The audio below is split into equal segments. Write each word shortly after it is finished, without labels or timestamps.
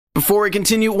Before we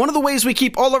continue, one of the ways we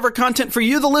keep all of our content for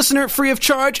you, the listener, free of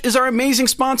charge is our amazing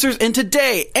sponsors, and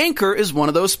today, Anchor is one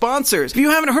of those sponsors. If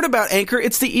you haven't heard about Anchor,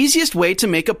 it's the easiest way to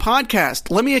make a podcast.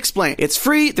 Let me explain. It's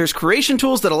free, there's creation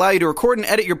tools that allow you to record and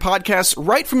edit your podcasts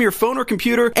right from your phone or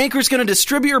computer. Anchor's going to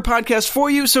distribute your podcast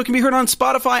for you so it can be heard on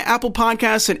Spotify, Apple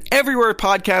Podcasts, and everywhere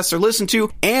podcasts are listened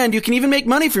to, and you can even make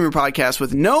money from your podcast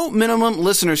with no minimum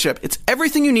listenership. It's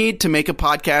everything you need to make a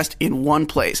podcast in one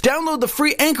place. Download the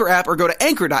free Anchor app or go to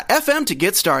anchor.fm to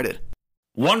get started.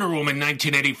 Wonder Woman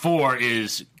 1984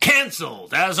 is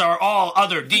canceled, as are all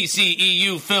other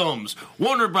DCEU films.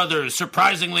 Warner Brothers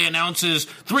surprisingly announces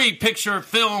 3-picture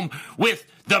film with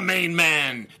the main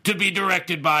man, to be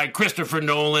directed by Christopher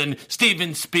Nolan,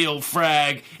 Steven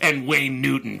Spielberg, and Wayne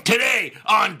Newton. Today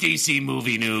on DC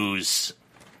Movie News.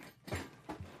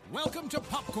 Welcome to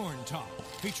Popcorn Talk,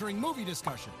 featuring movie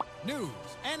discussion, news,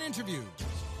 and interviews.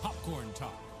 Popcorn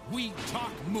Talk. We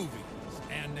talk movies.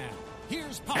 And now,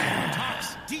 here's Popcorn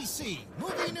Talk's DC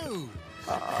Movie News.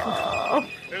 In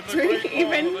the great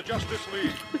hall of the Justice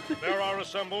League, there are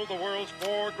assembled the world's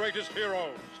 4 greatest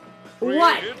heroes.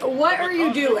 What are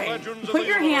you doing? Put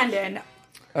your hand in.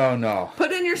 Oh no.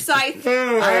 Put in your scythe. I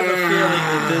have a feeling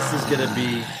that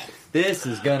this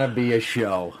is gonna be a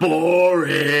show.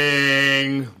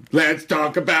 Boring. Let's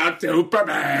talk about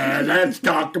Superman. Let's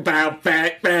talk about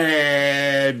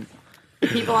Batman.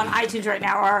 People on iTunes right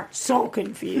now are so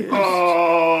confused.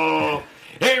 Oh.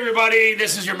 Hey everybody,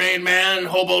 this is your main man,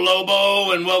 Hobo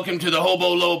Lobo, and welcome to the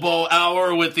Hobo Lobo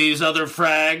Hour with these other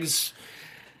frags.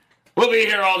 We'll be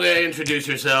here all day. Introduce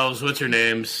yourselves. What's your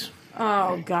names?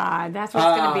 Oh God, that's what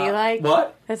it's gonna be like.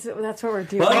 What? That's what we're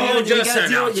doing. Well, you just gotta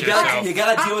deal with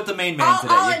the main man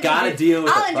today. You gotta deal with the fucking main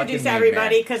man. I'll introduce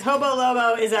everybody because Hobo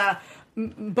Lobo is a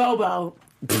Bobo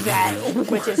Fett,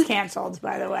 which is canceled,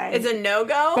 by the way. It's a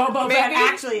no-go? Bobo Fett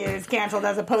actually is canceled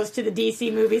as opposed to the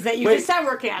DC movies that you just said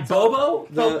were canceled.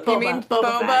 Bobo? You mean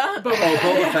Boba? Fett. Boba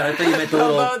Fett. I thought you meant the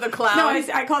little... Bobo the clown? No,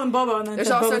 I call him Bobo. And then There's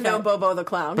said also Boba no Fett. Bobo the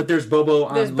clown. But there's Bobo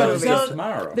on There's Legends of Bozo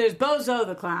Tomorrow. There's Bozo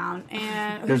the clown.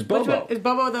 And There's Bobo. Is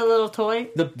Bobo the little toy?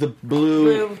 The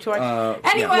blue toy. yeah.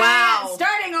 Anyway, Wow.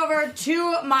 starting over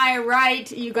to my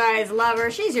right, you guys love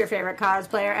her. She's your favorite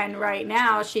cosplayer, and right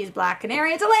now she's Black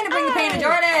Canary. It's Elena, bring the pain to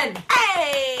Jordan.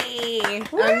 Hey! I'm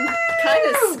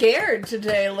kind of scared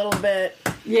today a little bit.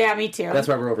 Yeah, me too. That's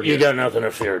why we're over here. You got nothing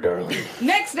to fear, darling.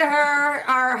 Next to her,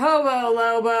 our Hobo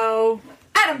Lobo,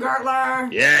 Adam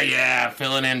Gertler. Yeah,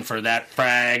 filling in for that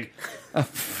frag.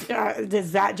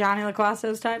 Is that Johnny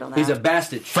LaQuasto's title now? He's a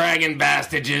bastard. Fragging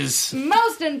bastages.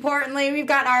 Most importantly, we've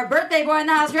got our birthday boy in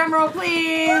the house. Drum roll,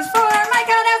 please, for Mike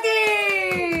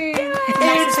Konowski.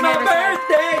 It's my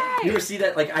birthday! You ever see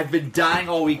that? Like, I've been dying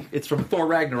all week. It's from Thor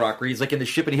Ragnarok, where he's like in the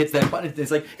ship and he hits that button. And it's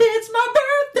like, it's my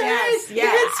birthday!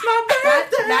 Yes. It's my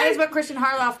birthday! That is what Christian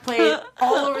Harloff played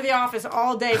all over the office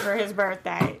all day for his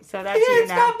birthday. So that's you It's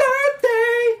now. my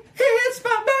birthday! It's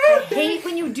my birthday! I hate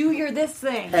when you do this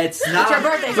thing. It's not. your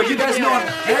birthday. But you guys know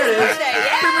there it is. Birthday,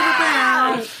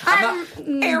 yeah! I'm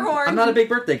Air horn. I'm not a big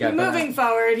birthday guy. but moving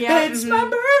forward, yeah. It's my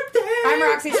birthday! I'm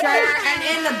Roxy Strider, and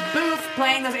in the booth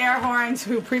playing those air horns,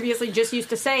 who previously just used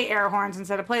to say air horns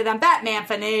instead of play them, Batman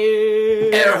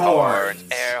Fanu. Air horns.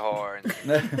 Air horns.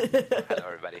 Hello,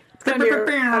 everybody. It's going to be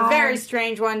a very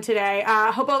strange one today.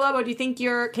 Hobo Lobo, do you think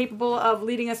you're capable of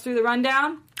leading us through the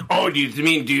rundown? Oh, do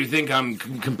you think I'm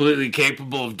completely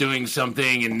capable of doing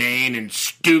something inane and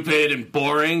stupid and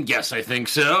boring? Yes, I think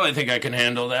so. I think I can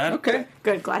handle that. Okay.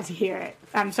 Good, glad to hear it.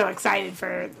 I'm so excited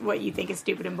for what you think is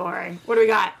stupid and boring. What do we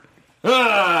got?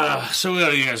 So what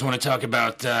do you guys want to talk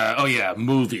about?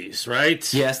 Movies,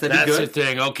 right? Yes, that'd be That's good. the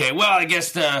thing. Okay, well, I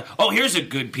guess here's a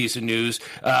good piece of news.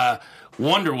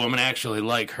 Wonder Woman, actually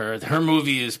like her. Her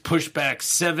movie is pushed back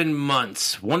 7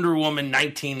 months. Wonder Woman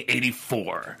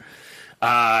 1984.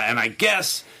 And I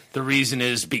guess the reason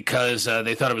is because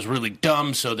they thought it was really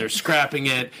dumb, so they're scrapping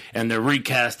it, and they're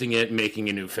recasting it and making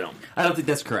a new film. I don't think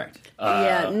that's correct.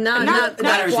 Not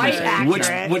quite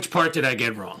accurate. Which part did I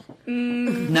get wrong?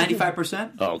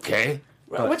 95%? Okay.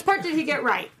 Which part did he get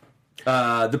right?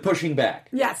 The pushing back.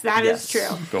 Yes, that is true.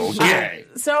 Okay.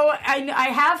 So I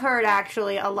have heard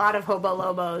actually a lot of Hobo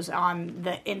Lobos on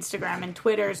the Instagram and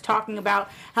Twitters talking about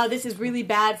how this is really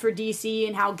bad for DC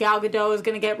and how Gal Gadot is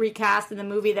going to get recast in the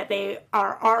movie that they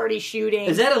are already shooting.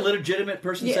 Is that a legitimate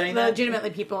person saying that? Legitimately,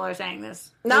 people are saying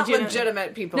this. Not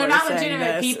legitimate people No, are not saying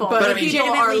legitimate this, people. But But I mean, people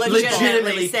are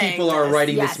legitimately saying people are this.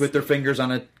 writing Yes. this with their fingers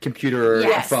on a computer or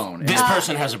Yes. a phone. This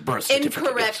person has a birth certificate.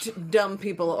 Incorrect, dumb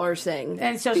people are saying.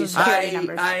 And social security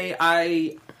numbers.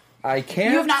 I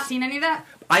can't. You have not seen any of that?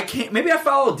 I can't. Maybe I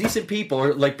follow decent people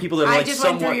or like people that are I like just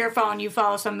somewhat. went through your phone. You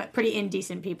follow some pretty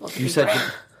indecent people. You said.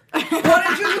 You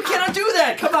cannot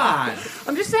that? Come on.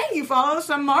 I'm just saying, you follow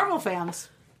some Marvel fans.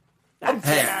 That's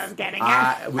what I was getting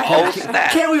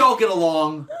at. Can't we all get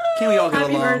along?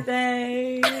 Happy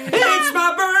birthday. It's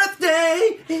my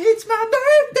birthday. It's my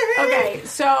birthday. Okay,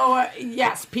 so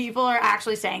yes, people are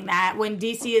actually saying that when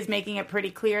DC is making it pretty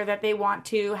clear that they want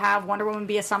to have Wonder Woman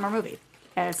be a summer movie,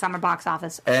 a summer box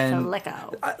office. And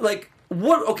Flicko.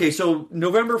 What? Okay, so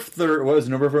November 3rd, what was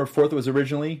it, November 4th was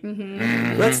originally?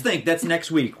 Mm-hmm. Let's think, that's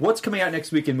next week. What's coming out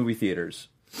next week in movie theaters?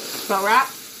 Bo Rap?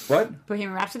 What?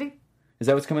 Bohemian Rhapsody? Is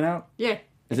that what's coming out? Yeah.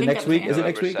 Is it next week? Is it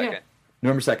next week? November 2nd.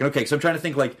 November 2nd. Okay, so I'm trying to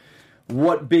think, like,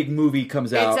 what big movie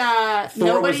comes out? It's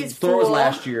Nobody's Thor was Fool.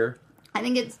 last year. I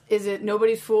think is it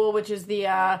Nobody's Fool, which is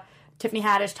the Tiffany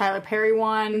Haddish, Tyler Perry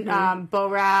one, Bo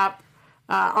Rap.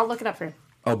 I'll look it up for you.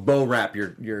 Oh, Bo Rap,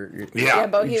 you're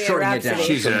Bohemian shortening it down. Rhapsody.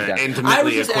 She's Shortening it down. intimately I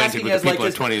was just acquainted asking with as the people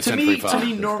like at 20th to Century me, Fox. To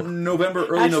me, November,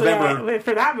 early Actually, November.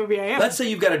 for that movie, I am. Let's say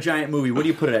you've got a giant movie. What do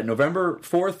you put it at? November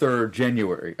 4th or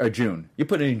January or June? You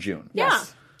put it in June. Yeah.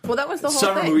 Well, that was the whole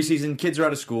Summer thing. movie season. Kids are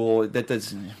out of school. That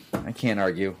does. I can't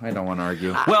argue. I don't want to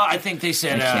argue. Well, I think they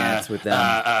said, I can't with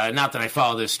them. not that I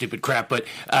follow this stupid crap, but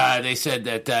they said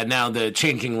that now the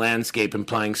changing landscape,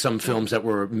 implying some films that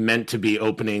were meant to be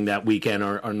opening that weekend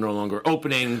are no longer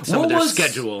opening. Some of their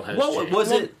schedule has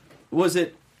changed. Was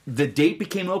it the date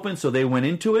became open, so they went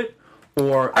into it?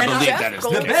 Or I believe that is the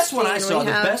the best one I Goldstein, saw. we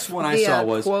The have best one I the, saw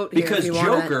was quote here, because if you want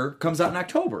it. Joker comes out in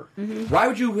October. Why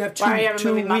would you have Why do you have a two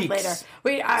movie month weeks? later?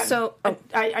 Wait,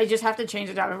 I just have to change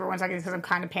it up for 1 second because I'm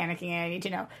kind of panicking and I need to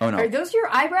know. Oh, no. Are those your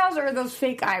eyebrows or are those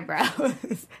fake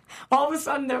eyebrows? All of a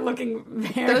sudden they're looking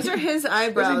very... Those are his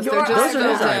eyebrows. Those are They're just your Those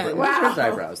are his eyebrows. eyebrows. Wow. Those are his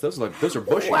eyebrows. Those are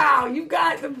bushy. Wow, you've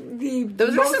got the Those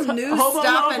are most some new hobo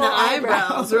stuff in lobo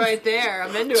eyebrows right there.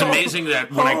 I'm into It's it. amazing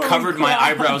that when I Holy covered my crap.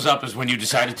 eyebrows up is when you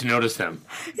decided to notice them.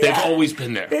 They've always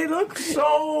been there. They look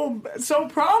so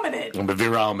prominent. I'm a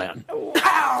virile man.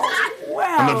 Wow.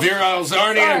 I'm a virile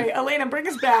Sorry, Zarnian. Elena, bring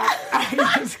us back.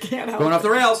 I just can't help Going off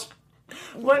the rails.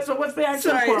 What's the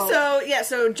actual Sorry. quote?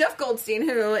 So Jeff Goldstein,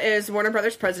 who is Warner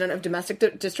Brothers president of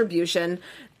domestic distribution,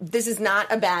 this is not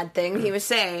a bad thing. He was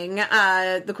saying,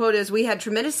 the quote is, "We had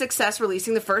tremendous success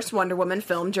releasing the first Wonder Woman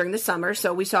film during the summer,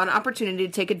 so we saw an opportunity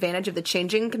to take advantage of the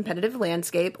changing competitive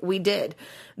landscape. We did.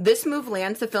 This move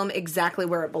lands the film exactly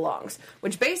where it belongs,"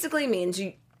 which basically means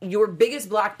your biggest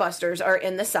blockbusters are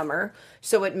in the summer,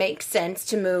 so it makes sense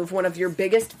to move one of your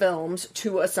biggest films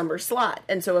to a summer slot.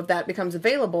 And so if that becomes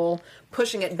available,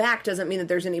 pushing it back doesn't mean that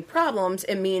there's any problems.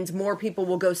 It means more people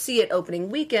will go see it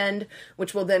opening weekend,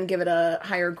 which will then give it a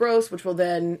higher gross, which will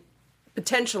then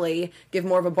potentially give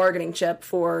more of a bargaining chip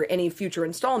for any future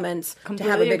installments to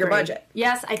have a bigger agree. budget.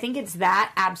 Yes, I think it's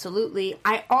that, absolutely.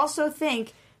 I also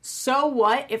think, so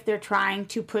what if they're trying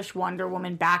to push Wonder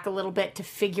Woman back a little bit to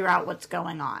figure out what's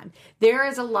going on? There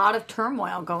is a lot of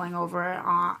turmoil going over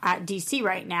at DC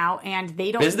right now, and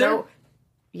they don't Is there? know.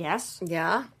 Yes.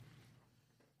 Yeah.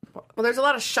 Well, there's a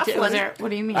lot of shuffling. What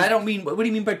do you mean? I don't mean. What do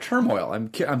you mean by turmoil? I'm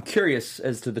curious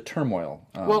as to the turmoil.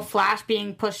 Well, Flash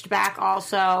being pushed back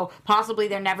also, possibly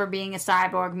there never being a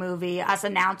Cyborg movie, us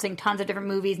announcing tons of different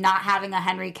movies, not having a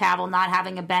Henry Cavill, not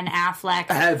having a Ben Affleck,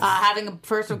 having a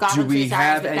First of Gotham City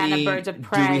Sirens, but then a Birds of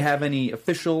Prey. Do we have any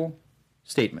official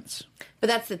statements? But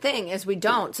that's the thing, is we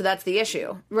don't, so that's the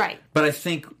issue. Right. But I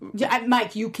think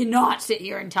Mike, you cannot sit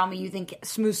here and tell me you think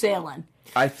smooth sailing.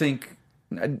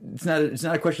 it's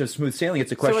not a question of smooth sailing.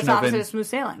 It's a So question what's the opposite of smooth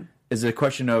sailing? Is a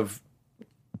question of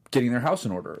getting their house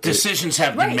in order. Decisions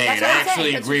have Right, been made. that's what I I'm saying.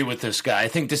 actually That's agree with this guy. I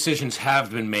think decisions have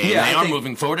been made. Yeah, They I are think-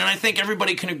 moving forward, and I think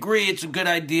everybody can agree it's a good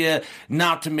idea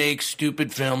not to make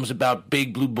stupid films about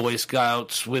big blue Boy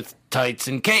Scouts with tights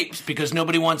and capes, because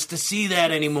nobody wants to see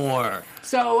that anymore.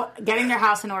 So getting their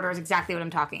house in order is exactly what I'm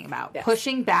talking about. Yes.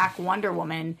 Pushing back Wonder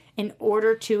Woman in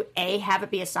order to A, have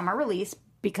it be a summer release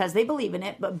because they believe in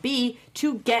it, but B,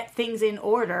 to get things in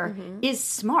order is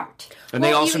smart. And they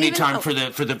Well, also need even- time for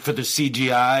the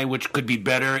CGI, which could be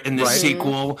better in the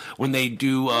sequel when they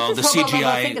do the Just hope CGI.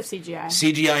 I'll think of CGI.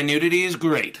 CGI nudity is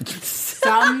great.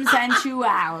 Some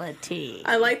sensuality.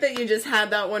 I like that you just had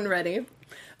that one ready.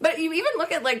 But you even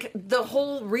look at, like, the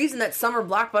whole reason that summer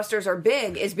blockbusters are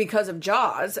big is because of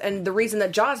Jaws. And the reason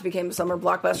that Jaws became a summer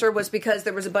blockbuster was because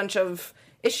there was a bunch of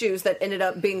issues that ended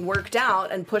up being worked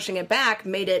out, and pushing it back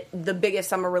made it the biggest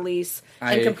summer release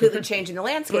and completely changing the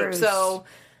landscape. Bruce. So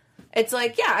it's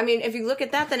like, yeah, I mean, if you look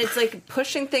at that, then it's like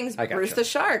pushing things, I gotcha. Bruce the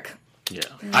Shark. Yeah,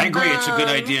 I agree. It's a good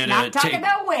idea Not to talking take.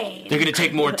 about Wayne. They're going to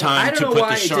take more I time don't to know put why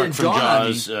the it shark didn't from dawn on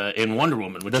me. Jaws in Wonder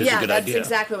Woman, which is a Yeah, good that's idea.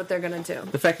 exactly what they're going to do.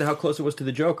 The fact that how close it was to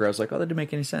the Joker, I was like, oh, that didn't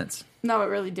make any sense. No, it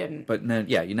really didn't. But then,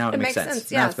 yeah, now it It makes makes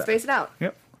sense. Now Yeah, it's better. space it out.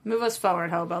 Yep. Move us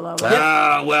forward, Hobo Lobo.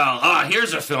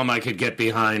 Here's a film I could get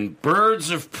behind.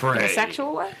 Birds of Prey. In a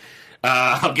sexual way?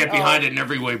 I'll get behind it in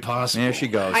every way possible. There she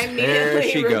goes. I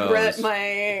immediately regret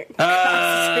my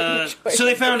So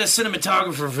they found a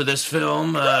cinematographer for this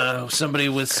film, somebody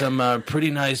with some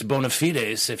pretty nice bona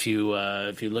fides. If you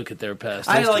look at their past,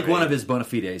 I history. like one of his bona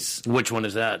fides. Which one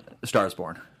is that? Stars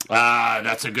Born.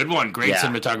 That's a good one. Great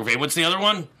cinematography. What's the other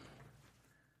one?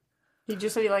 You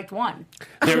just said you liked one.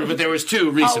 But there was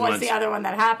two recent what's ones. the other one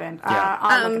that happened?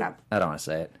 I'll look it up. I don't want to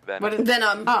say it. What is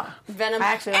Venom. Oh, Venom. I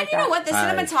actually like and you know that. what? The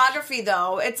cinematography,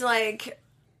 though, it's like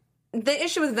the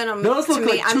issue with Venom. Those to look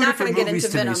me, like I'm two not going different to get movies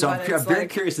into to me. Venom, So but I'm it's very like,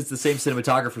 curious. It's the same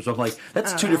cinematographer. So I'm like,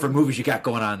 that's two different movies you got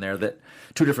going on there. That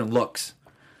two different looks.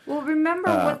 Well, remember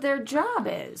what their job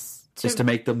is. Just to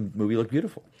make the movie look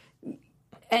beautiful.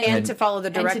 and to follow the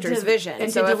director's vision. And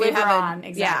so to if you deliver have on,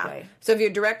 exactly. Yeah. So if you're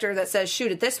a director that says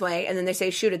shoot it this way, and then they say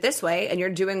shoot it this way, and you're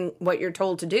doing what you're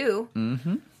told to do.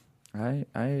 Mm-hmm.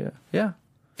 Yeah.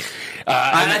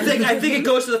 I think it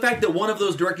goes to the fact that one of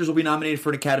those directors will be nominated for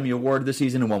an Academy Award this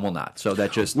season and one will not. So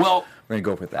that just we're gonna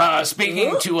go with that.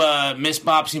 Speaking to Miss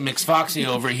Bopsy McFoxy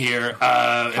over here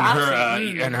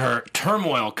and her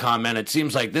turmoil comment, it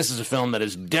seems like this is a film that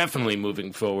is definitely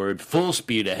moving forward, full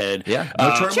speed ahead. Yeah,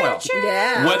 no turmoil.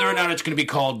 Yeah. Whether or not it's going to be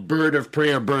called Bird of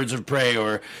Prey or Birds of Prey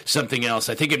or something else,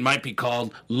 I think it might be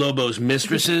called Lobo's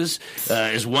Mistresses.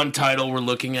 Is one title we're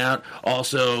looking at.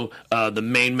 Also, The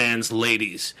Main Man's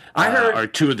Ladies. I heard are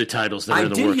two of the titles that are in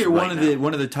the I did works hear right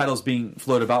one of the titles being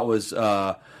floated about was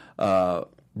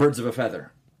Birds of a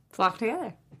Feather. Flock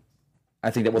together.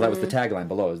 I think that was the tagline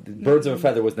below. Birds of a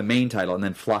Feather was the main title, and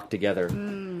then Flock Together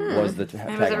was the tagline.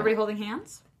 And was everybody holding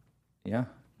hands? Yeah,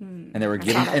 and they were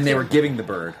giving the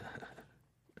bird.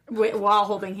 While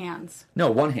holding hands.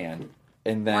 No, one hand,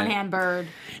 and then One hand bird.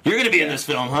 You're going to be in this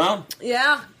film, huh?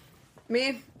 Yeah.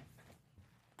 Me.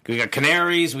 We got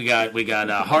Canaries. We got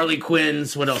Harley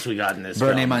Quinns. What else we got in this?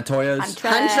 Bernie film? Montoya's.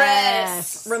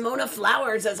 Huntress. Ramona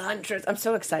Flowers as Huntress. I'm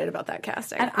so excited about that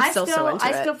casting. And I'm still so into I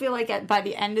it. still feel like by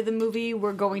the end of the movie,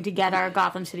 we're going to get our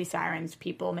Gotham City Sirens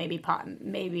people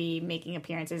maybe making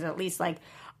appearances. At least like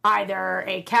either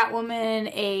a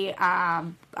Catwoman, a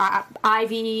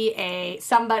Ivy, a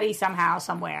somebody somehow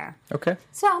somewhere. Okay.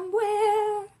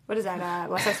 Somewhere. What is that?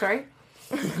 What's that story?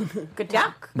 Good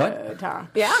talk. What? Good talk.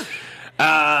 Yeah.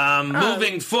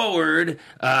 Moving forward,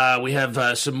 we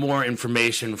have some more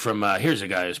information from, here's a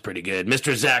guy who's pretty good,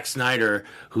 Mr. Zack Snyder,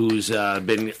 who's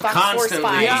been Fox Force constantly...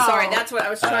 5. Yeah. Sorry, that's what I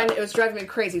was trying to... It was driving me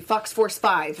crazy. Fox Force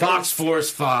 5. Fox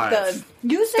Force 5.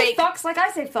 You say Fake- fucks like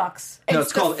I say fucks. No, It's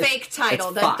it's called- the fake title,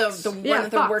 it's the Fox. one Yeah,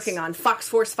 that they're Fox. working on. Fox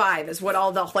Force 5 is what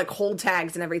all the hold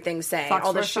tags and everything say. Fox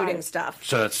all the Force shooting 5. stuff.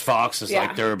 So that's Fox, is Yeah,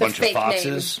 like there are a the bunch of fake Foxes.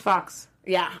 names. Fox.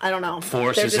 Yeah, I don't know.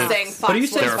 Force, They're is just it? saying Fox But are you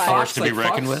Force saying They're a 5. force to be like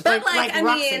reckoned Fox? with? But Like I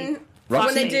Roxy. mean, Roxy.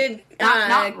 when they did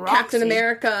Not Roxy. Captain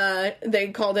America, they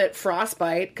called it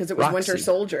Frostbite because it was Roxy. Winter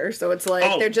Soldier. So it's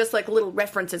like they're just like little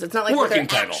references. It's not like Working they're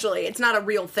title. actually. It's not a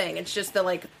real thing. It's just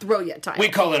the throw you title. We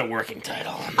call it a working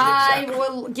title. I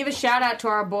will give a shout out to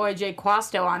our boy Jay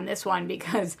Quasto on this one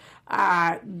because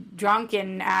drunk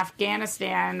in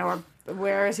Afghanistan or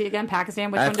where is he again? Pakistan?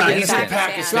 Which one did he say?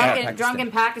 Pakistan. Drunk in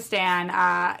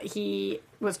Pakistan, he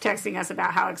was texting us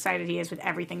about how excited he is with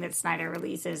everything that Snyder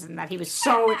releases and that he was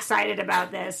so excited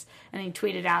about this. And he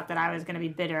tweeted out that I was going to be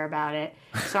bitter about it.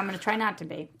 So I'm going to try not to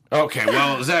be. Okay,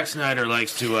 well, Zack Snyder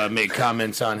likes to make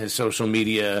comments on his social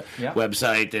media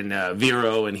website and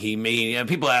Vero, and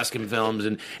people ask him films,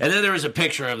 and then there was a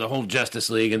picture of the whole Justice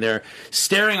League, and they're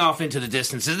staring off into the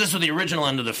distance. This was the original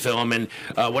end of the film, and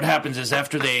what happens is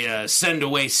after they send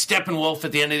away Steppenwolf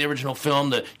at the end of the original film,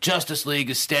 the Justice League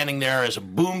is standing there as a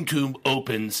boom tube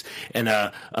opens, and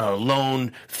a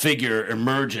lone figure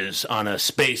emerges on a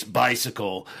space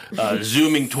bicycle,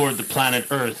 zooming toward the planet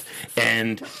Earth,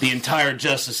 and the entire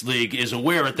Justice League is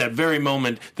aware at that very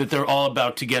moment that they're all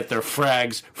about to get their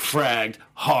fragged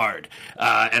hard.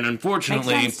 And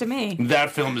unfortunately, Makes sense to me. that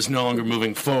film is no longer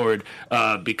moving forward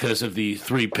because of the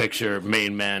three-picture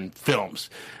main man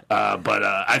films. But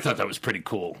I thought that was pretty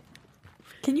cool.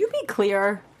 Can you be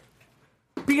clear?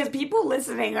 Because people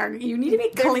listening you need to be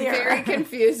They're clear. very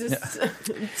confused as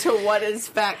to what is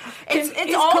fact. It's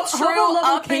Is all Hobo true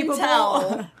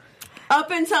Lobo up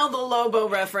until the Lobo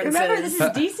references. Remember, this is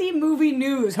DC Movie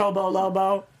News, Hobo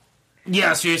Lobo.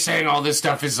 Yeah, so you're saying all this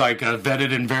stuff is like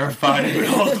vetted and verified and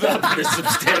all that is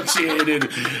substantiated.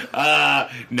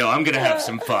 No, I'm going to have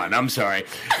some fun. I'm sorry.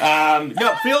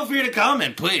 No, feel free to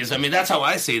comment, please. I mean, that's how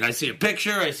I see it. I see a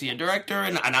picture, I see a director,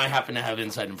 and I happen to have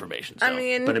inside information. So.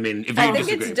 But if you I think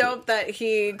it's dope that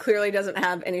he clearly doesn't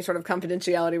have any sort of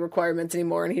confidentiality requirements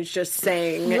anymore, and he's just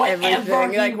saying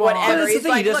everything. Like, whatever. He's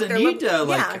like, he doesn't need to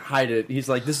hide it. He's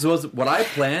like, this was what I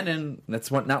planned, and that's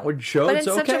not what you showed, but it's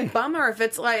so such a bummer if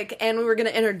it's like, and we were going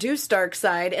to introduce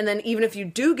Darkseid, and then even if you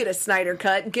do get a Snyder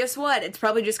cut, guess what? It's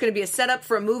probably just going to be a setup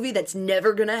for a movie that's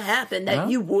never going to happen that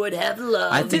you would have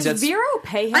loved. Does Vero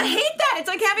pay him? I hate that. It's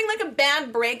like having like a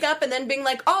bad breakup and then being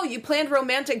like, oh, you planned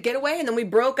romantic getaway and then we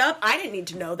broke up. I didn't need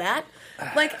to know that.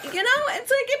 Like, it's like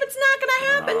if it's not going to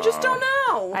happen, just don't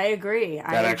know. I agree.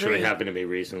 That actually happened to me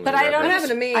recently. But I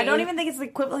don't even think it's the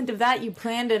equivalent of that. You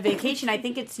planned a vacation. I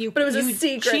think it's you. But it was a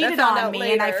secret. Cheated on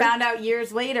me, and I found out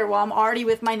years later while I'm already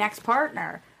with my next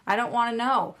partner. I don't want to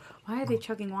know. Why are they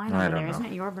chugging wine over there? Isn't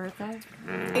it your birthday?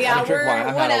 Yeah, we're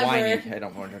wine. Whatever. I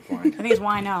don't want to drink wine. I think it's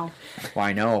wino.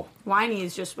 Wino. Whiny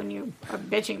is just when you are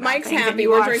bitching. Mike's happy.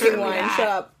 We're drinking wine. Shut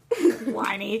up.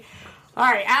 Whiny. All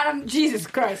right, Adam, Jesus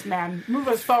Christ, man. Move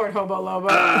us forward, Hobo Lobo.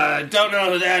 Don't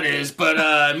know who that is,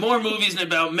 but more movies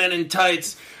about men in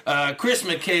tights. Chris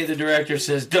McKay, the director,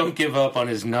 says don't give up on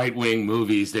his Nightwing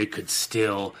movies. They could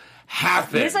still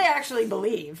happen. This I actually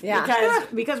believe. Yeah.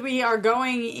 Because we are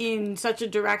going in such a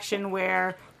direction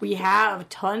where we have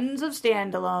tons of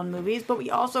standalone movies, but we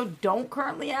also don't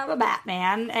currently have a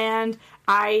Batman, and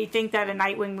I think that a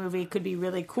Nightwing movie could be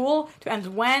really cool. Depends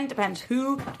when, depends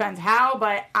who, depends how,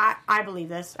 but I believe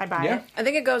this. I buy it. I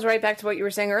think it goes right back to what you were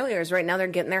saying earlier, is right now they're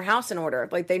getting their house in order.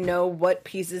 Like, they know what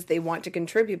pieces they want to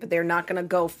contribute, but they're not going to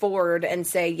go forward and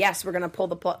say, yes, we're going to pull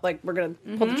the pull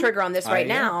the trigger on this right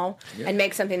now and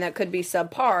make something that could be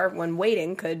subpar when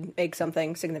waiting could make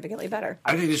something significantly better.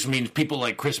 I think this means people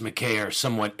like Chris McKay are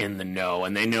somewhat in the know,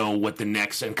 and they know what the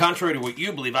next, and contrary to what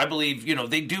you believe, I believe,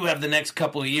 they do have the next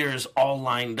couple of years all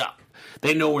lined up.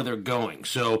 They know where they're going.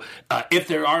 So if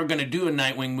they are going to do a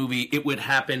Nightwing movie, it would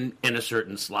happen in a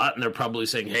certain slot, and they're probably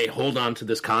saying, hey, hold on to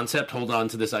this concept, hold on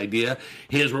to this idea.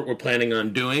 Here's what we're planning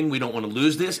on doing. We don't want to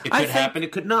lose this. It could happen,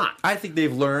 it could not. I think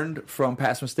they've learned from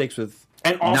past mistakes with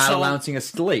and also, not announcing a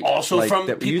slate. Also from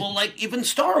people like even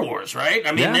Star Wars, right?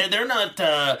 I mean, they're not.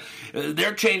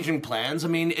 They're changing plans. I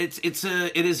mean, it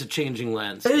is a changing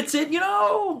landscape.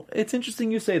 It's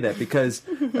interesting you say that because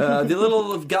the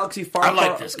little galaxy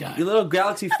far. This guy. The little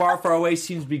galaxy far away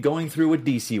seems to be going through what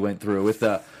DC went through with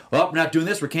we're not doing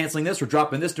this. We're canceling this. We're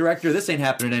dropping this director. This ain't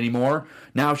happening anymore.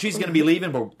 Now she's going to be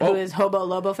leaving. But who is Hobo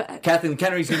Lobo? Kathleen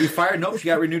Kennedy's going to be fired. Nope, she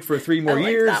got renewed for 3 more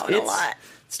years. That one a lot.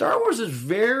 Star Wars is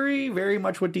very, very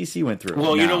much what DC went through.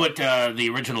 Well, you know what the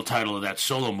original title of that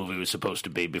Solo movie was supposed to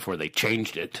be before they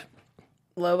changed it?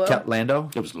 Lobo? Lando?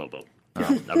 It was Lobo.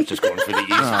 Yeah, I was just going for the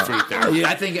easy fruit there. Yeah,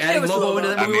 I think adding Lobo into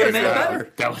that movie would have made it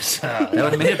better. That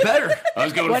would have made it better. I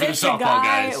was going for the softball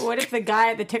guys. What if the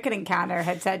guy at the ticketing counter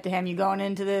had said to him, "You going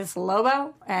into this,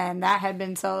 Lobo?" And that had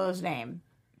been Solo's name.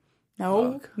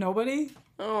 No, nobody.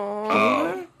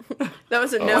 Oh. That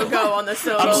was a no-go on the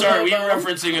Solo. I'm sorry, were you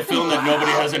referencing a film that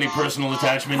nobody has any personal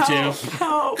attachment to?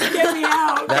 Oh, get me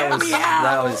out!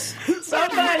 That was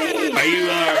somebody. Are you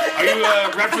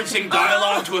referencing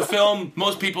dialogue to a film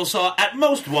most people saw at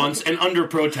most once and under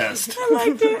protest? I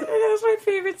liked it. That was my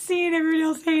favorite scene. Everybody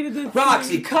else hated it.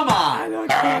 Roxy, come on!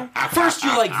 First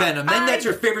you like Venom, then that's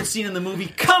your favorite scene in the movie.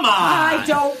 Come on! I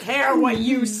don't care what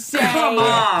you say. Come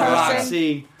on,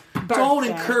 Roxy. Don't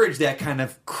encourage that kind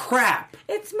of crap.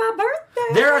 It's my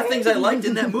birthday. There are things I liked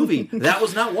in that movie. That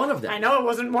was not one of them. I know it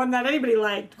wasn't one that anybody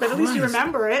liked, but at least you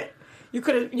remember it. You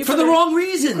could have for the wrong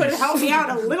reasons. You could have helped me out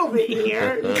a little bit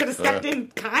here. You could have stepped in,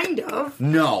 kind of.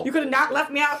 No. You could have not left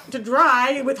me out to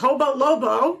dry with Hobo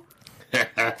Lobo.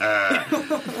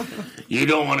 You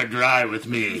don't want to dry with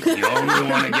me. You only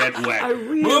want to get wet.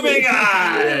 Really Moving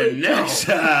on. Next.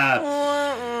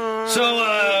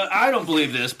 I don't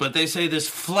believe this, but they say this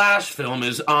Flash film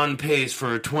is on pace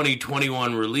for a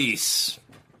 2021 release.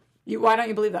 Why don't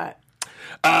you believe that?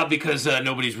 Because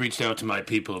nobody's reached out to my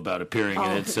people about appearing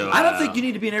in it. So I don't think you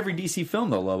need to be in every DC film,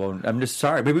 though, Lobo. I'm just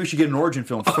sorry. Maybe we should get an origin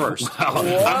film first.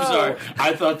 I'm sorry.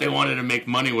 I thought they wanted to make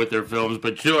money with their films,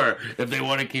 but sure, if they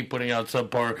want to keep putting out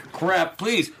subpar crap,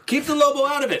 please keep the Lobo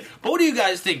out of it. But what do you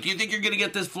guys think? Do you think you're going to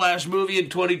get this Flash movie in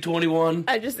 2021?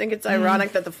 I just think it's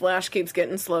ironic that the Flash keeps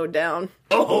getting slowed down.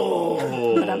 Oh!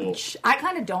 I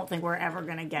kind of don't think we're ever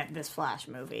going to get this Flash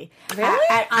movie. Really?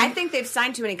 I think they've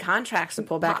signed too many contracts to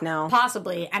pull back now. Possibly.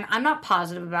 Possibly, and I'm not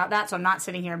positive about that, so I'm not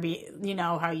sitting here and be,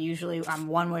 how usually I'm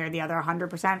one way or the other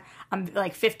 100%. I'm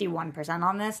like 51%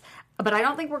 on this, but I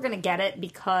don't think we're going to get it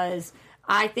because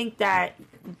I think that,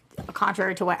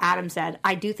 contrary to what Adam said,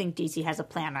 I do think DC has a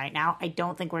plan right now. I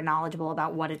don't think we're knowledgeable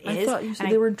about what it is. I thought you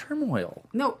said they were in turmoil.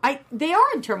 No, they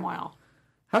are in turmoil.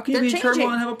 How can you be in turmoil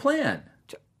and have a plan?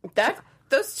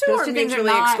 Those two are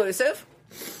mutually exclusive.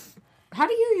 How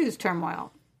do you use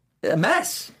turmoil? A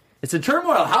mess. It's a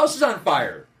turmoil. House is on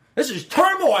fire. This is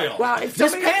turmoil. Well,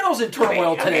 this panel's in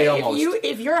turmoil today almost.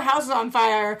 If your house is on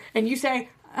fire and you say,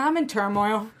 I'm in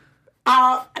turmoil,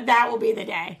 that will be the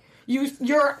day.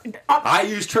 You're up. I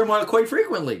use turmoil quite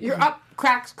frequently. You're up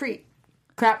Craps Creek.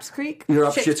 Craps Creek? You're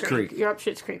up Schitt's Creek. You're up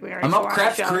Schitt's Creek. I'm up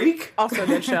Craps Creek? Also a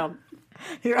good show.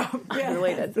 You're up. Yeah,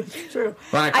 related. True.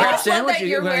 I just love that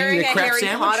you're wearing a Harry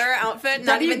Potter outfit,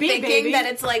 not even thinking that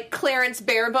it's like Clarence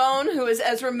Barebone, who is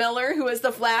Ezra Miller, who is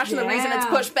the Flash, and the reason it's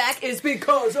pushed back is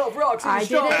because of Roxy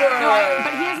Strong.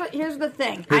 But here's the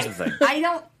thing.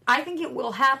 I think it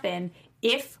will happen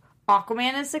if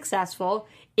Aquaman is successful,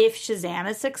 if Shazam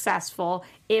is successful,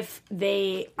 if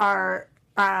they are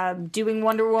doing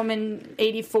Wonder Woman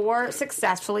 84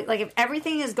 successfully. Like, if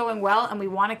everything is going well and we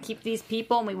want to keep these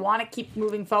people and we want to keep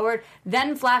moving forward,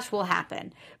 then Flash will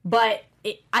happen. But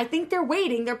I think they're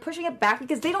waiting. They're pushing it back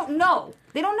because they don't know.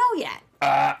 They don't know yet.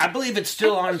 I believe it's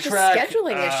still on track. It's a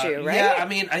scheduling issue, right? Yeah, I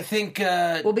mean, I think...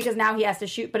 well, because now he has to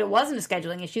shoot, but it wasn't a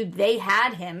scheduling issue. They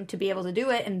had him to be able to do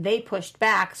it, and they pushed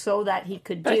back so that he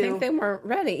could do... I think they weren't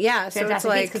ready. Yeah, so it's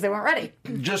like... because they weren't ready.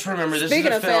 Just remember, this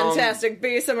Speaking is a film... of Fantastic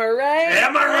Beasts, am I right?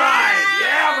 Am I right?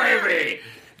 Yeah, baby!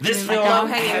 This film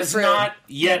has not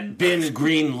yet been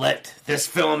greenlit. This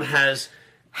film has...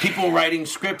 people writing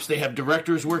scripts, they have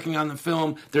directors working on the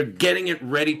film, they're getting it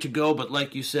ready to go, but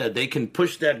like you said, they can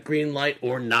push that green light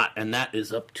or not, and that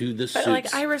is up to the suits. But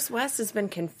like Iris West has been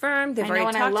confirmed, they've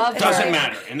already talked about it. Doesn't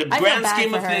matter. In the grand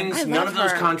scheme of things, none of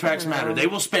those contracts matter. They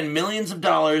will spend millions of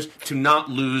dollars to not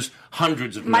lose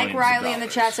hundreds of millions Mike Riley in the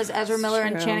chat says Ezra Miller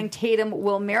and Channing Tatum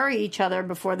will marry each other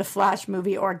before the Flash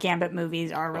movie or Gambit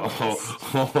movies are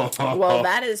released. Well,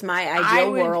 that is my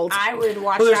ideal world. I would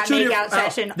watch that makeout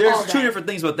session all day. There's two different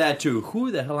things about that, too.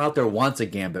 Who the hell out there wants a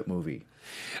Gambit movie?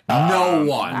 No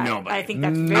one. Nobody. I think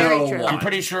that's very true. I'm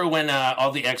pretty sure when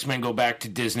all the X-Men go back to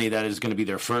Disney, that is going to be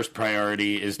their first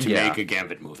priority, is to make a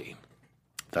Gambit movie.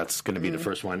 That's going to be the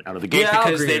first one out of the gate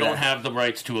because they don't have the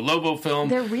rights to a Lobo film.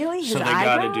 They're really his so they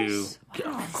got to do.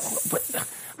 But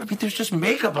I mean, there's just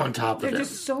makeup on top of them. They're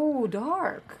just so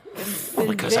dark. Well,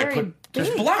 because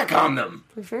there's black on them.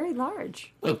 They're very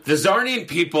large. Look, the Zarnian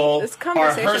people this are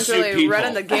Hirsute conversation's really people.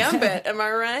 running the gambit. Am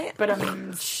I right? But okay,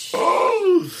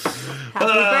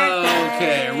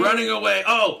 running away.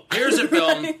 Oh, here's a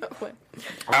film.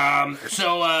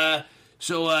 So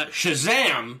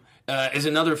Shazam. Is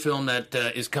another film that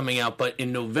is coming out, but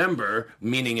in November,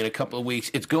 meaning in a couple of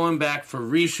weeks, it's going back for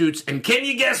reshoots. And can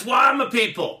you guess why, my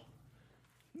people?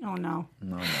 Oh, no.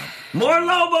 More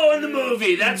Lobo in the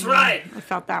movie. That's right. I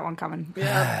felt that one coming.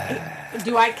 Yeah.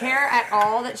 Do I care at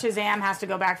all that Shazam has to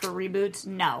go back for reboots?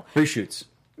 No.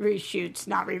 Reshoots,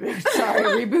 not reboots.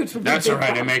 Sorry, reboots would be That's all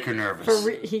right, I make her nervous.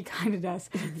 He kind of does.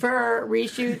 For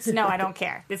reshoots, no, I don't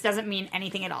care. This doesn't mean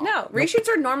anything at all. No, reshoots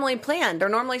are normally planned. They're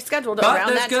normally scheduled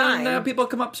around that time. People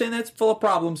come up saying that's full of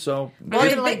problems, so... Well,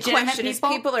 the big question is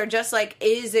people are just like,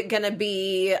 is it going to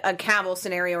be a Cavill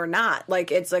scenario or not?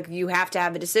 Like, it's like you have to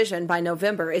have a decision by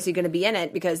November. Is he going to be in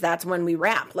it? Because that's when we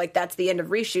wrap. Like, that's the end of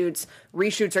reshoots.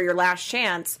 Reshoots are your last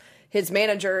chance. His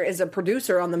manager is a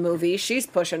producer on the movie. She's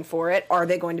pushing for it. Are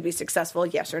they going to be successful?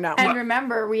 Yes or no? And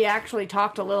remember, we actually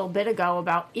talked a little bit ago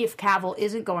about if Cavill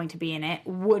isn't going to be in it,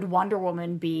 would Wonder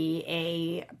Woman be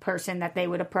a person that they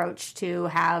would approach to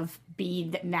have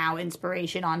be now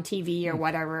inspiration on TV or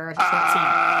whatever?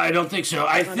 I don't think so.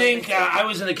 I think I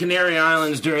was in the Canary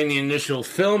Islands during the initial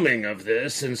filming of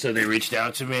this, and so they reached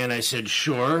out to me, and I said,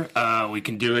 sure, we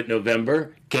can do it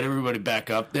November. Get everybody back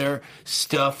up there,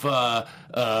 stuff Levi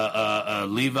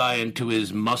into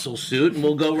his muscle suit, and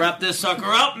we'll go wrap this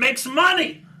sucker up, make some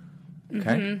money.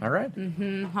 Okay, all right.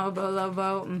 Hobo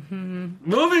Lobo.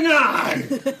 Moving on.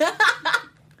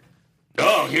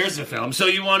 Oh, here's the film. So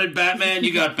you wanted Batman,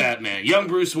 you got Batman. Young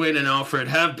Bruce Wayne and Alfred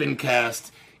have been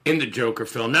cast in the Joker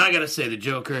film. Now I gotta say, the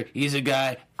Joker, he's a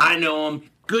guy, I know him,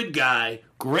 good guy,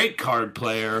 great card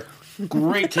player,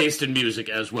 great taste in music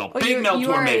as well. Big Mel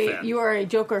Torme fan. You are a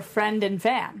Joker friend and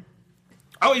fan.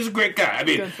 Oh, he's a great guy. I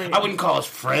mean, I wouldn't call us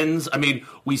friends. I mean,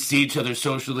 we see each other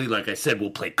socially. Like I said, we'll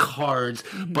play cards,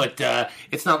 but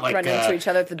it's not like... Run into each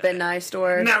other at the Ben Nye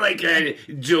store. Not like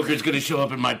Joker's going to show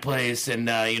up at my place and,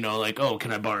 like, oh,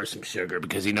 can I borrow some sugar?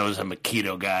 Because he knows I'm a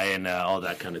keto guy and all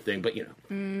that kind of thing. But,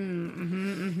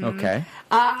 Okay.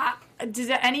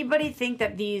 Does anybody think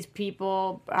that these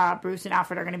people, Bruce and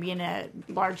Alfred, are going to be in a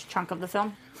large chunk of the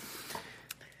film?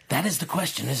 That is the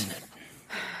question, isn't it?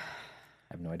 I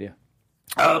have no idea.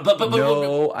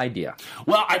 No idea.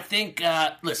 Well, I think.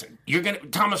 Listen,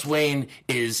 Thomas Wayne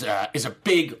is a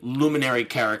big luminary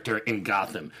character in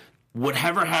Gotham.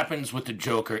 Whatever happens with the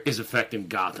Joker is affecting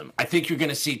Gotham. I think you're going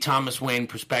to see Thomas Wayne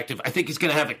perspective. I think he's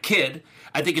going to have a kid.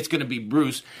 I think it's going to be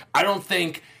Bruce. I don't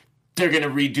think they're going to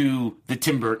redo the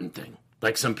Tim Burton thing,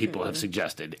 like some people have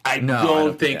suggested. I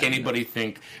don't think anybody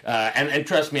think, and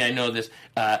trust me, I know this,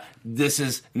 this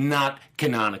is not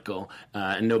canonical,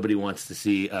 and nobody wants to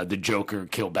see the Joker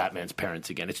kill Batman's parents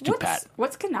again. It's too pat.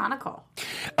 What's canonical?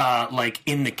 Like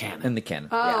in the canon. In the canon.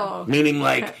 Oh. Yeah. Meaning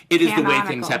like it is the way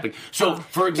things happen. So,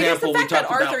 for example, the fact we talked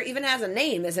that Arthur about... even has a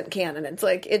name isn't canon. It's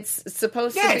like, it's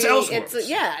supposed to be... it's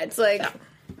Elseworlds. It's like... Yeah.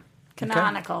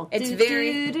 Canonical. It's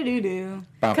very...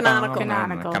 Canonical.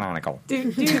 Canonical. Canonical.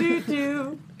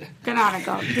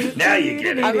 Now you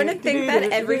get it. I'm going to think that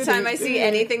every time I see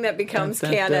anything that becomes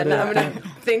canon, I'm going to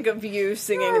think of you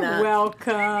singing that.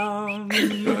 Welcome.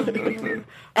 And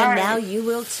now you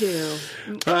will too.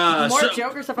 More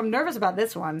Joker stuff. I'm nervous about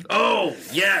this one. Oh,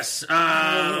 yes.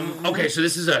 Okay, so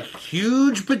this is a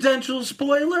huge potential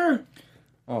spoiler.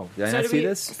 Oh, did I not see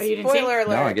this? Spoiler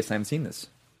alert. No, I guess I haven't seen this.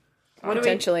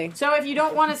 Potentially. So if you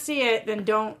don't want to see it, then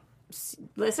don't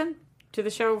listen to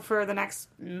the show for the next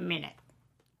minute.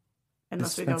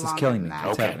 Unless we go longer killing than me. that.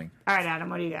 What's happening? All right, Adam,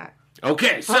 what do you got?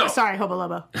 Okay, so... sorry, Hobo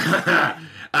Lobo. I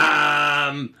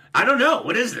don't know.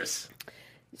 What is this?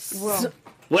 Well,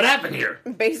 what happened here?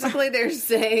 Basically, they're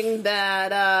saying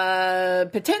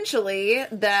that potentially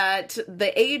that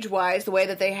the age-wise, the way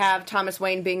that they have Thomas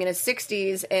Wayne being in his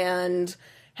 60s and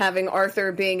having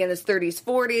Arthur being in his 30s,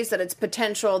 40s, that it's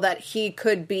potential that he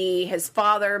could be his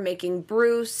father, making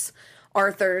Bruce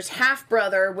Arthur's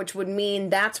half-brother, which would mean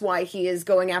that's why he is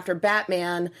going after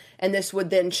Batman, and this would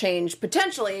then change,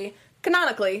 potentially,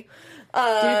 canonically,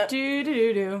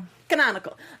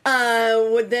 canonical,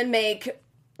 would then make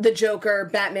the Joker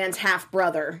Batman's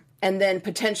half-brother, and then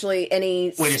potentially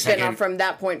any spin-off from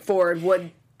that point forward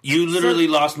would... You literally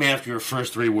lost me after your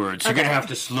first three words. You're going to have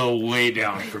to slow way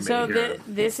down for me here. So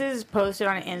this is posted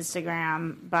on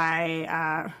Instagram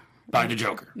by... by the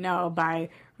Joker. No, by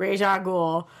Ra's al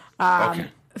Ghul. Okay.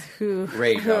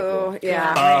 Ra's al Ghul.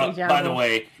 Yeah. By the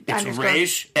way, it's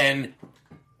Ra's and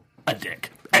a dick.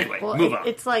 Anyway, move on.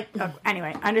 It's like...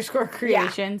 anyway,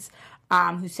 _creations,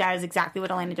 who says exactly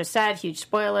what Elena just said. Huge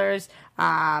spoilers.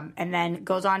 And then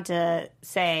goes on to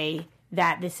say...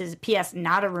 that this is, P.S.,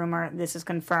 not a rumor. This is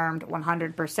confirmed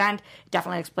 100%.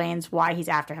 Definitely explains why he's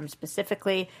after him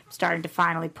specifically. Starting to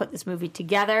finally put this movie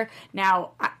together.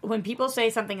 Now, when people say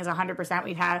something is 100%,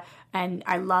 we've had, and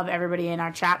I love everybody in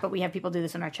our chat, but we have people do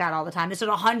this in our chat all the time. This is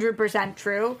 100%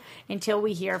 true until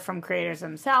we hear from creators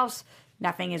themselves.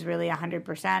 Nothing is really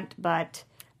 100%, but...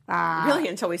 really,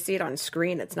 until we see it on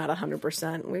screen, it's not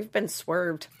 100%. We've been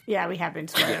swerved. Yeah, we have been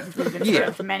swerved. We've been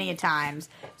swerved many a times.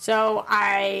 So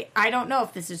I don't know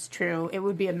if this is true. It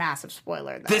would be a massive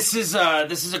spoiler, though. This is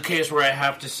a case where I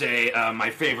have to say my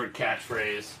favorite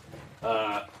catchphrase.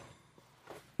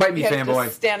 Bite me, fanboy.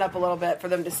 Just stand up a little bit for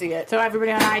them to see it. So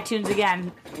everybody on iTunes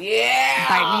again. Yeah!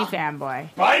 Bite me,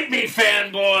 fanboy. Bite me,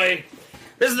 fanboy!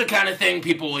 This is the kind of thing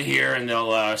people will hear and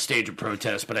they'll stage a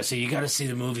protest, but I say, you gotta see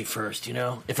the movie first, you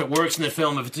know? If it works in the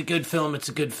film, if it's a good film, it's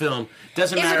a good film.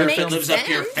 Doesn't matter if it lives up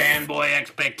to your fanboy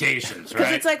expectations, right?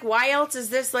 Because it's like, why else is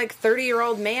this,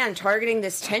 30-year-old man targeting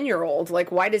this 10-year-old?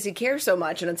 Like, why does he care so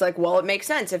much? And it's like, well, it makes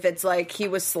sense. If it's like he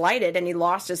was slighted and he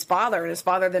lost his father, and his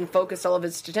father then focused all of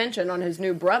his attention on his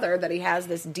new brother, that he has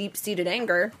this deep-seated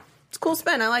anger. It's a cool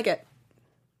spin. I like it.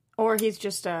 Or he's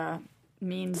just a...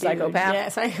 mean psychopath. Yeah,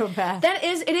 psychopath.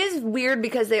 It is weird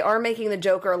because they are making the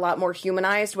Joker a lot more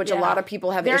humanized, which a lot of people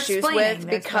have issues with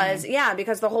because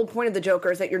the whole point of the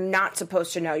Joker is that you're not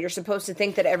supposed to know. You're supposed to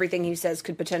think that everything he says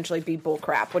could potentially be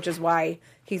bullcrap, which is why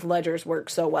Heath Ledger's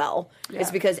work so well. Yeah. It's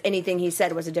because anything he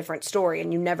said was a different story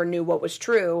and you never knew what was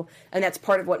true, and that's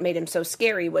part of what made him so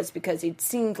scary was because it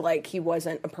seemed like he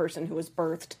wasn't a person who was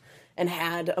birthed and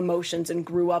had emotions and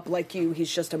grew up like you.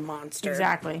 He's just a monster.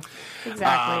 Exactly. It's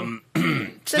an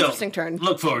interesting turn.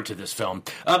 Look forward to this film.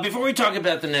 Before we talk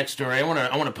about the next story, I want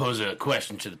to pose a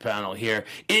question to the panel here.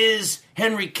 Is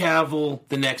Henry Cavill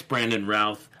the next Brandon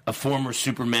Routh? a former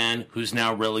Superman who's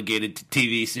now relegated to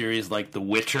TV series like The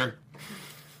Witcher?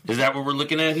 Is that what we're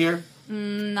looking at here?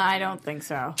 I don't think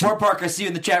so. More Park, I see you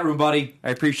in the chat room, buddy. I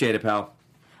appreciate it, pal.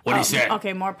 What do you say?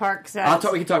 Okay, More Park says...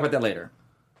 We can talk about that later.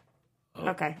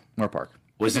 Okay. More Park.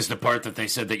 Was this the part that they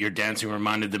said that your dancing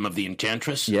reminded them of the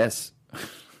Enchantress? Yes.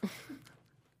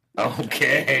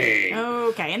 Okay.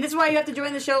 Okay, and this is why you have to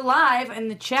join the show live in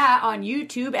the chat on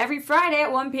YouTube every Friday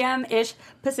at 1 p.m.-ish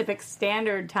Pacific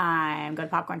Standard Time. Go to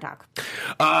Popcorn Talk.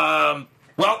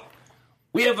 Well,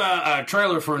 we have a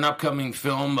trailer for an upcoming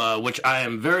film, which I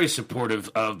am very supportive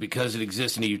of because it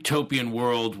exists in a utopian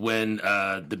world when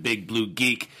the big blue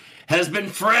geek has been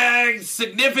fragged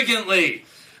significantly.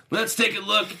 Let's take a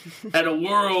look at a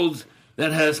world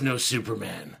that has no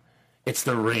Superman. It's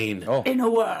the reign In a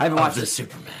world. I haven't watched of the this.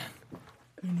 Superman.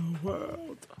 In a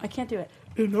world. I can't do it.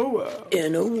 In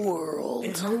a world.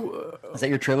 Is that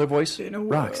your trailer voice? In a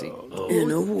world. Roxy.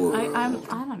 In a world. I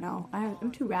don't know.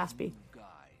 I'm too raspy.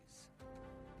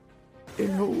 In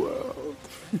a world.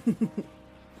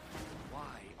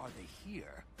 Why are they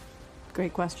here?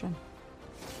 Great question.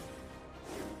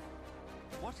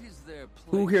 What is their place?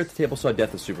 Who here at the table saw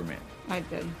Death of Superman? I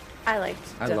did. I liked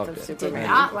I Death loved of it. Superman.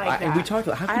 Not like that. We talked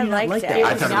about how I can you not liked like it. that?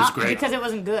 I thought it was great. Because it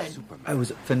wasn't good. It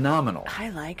was phenomenal. I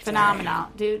liked Phenomenal.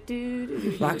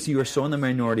 Do. Roxy, you are so in the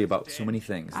minority about so many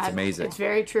things. It's amazing. It's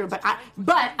very true, but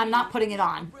I'm not putting it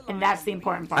on, and that's the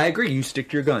important part. I agree. You stick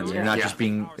to your guns. You're not Yeah. just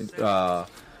being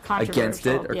against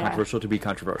it or Yeah. controversial to be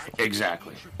controversial.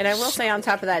 Exactly. And I will say on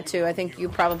top of that, too, I think you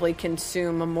probably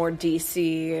consume more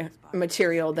DC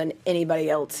material than anybody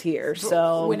else here.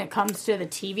 So When it comes to the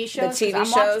TV shows, TV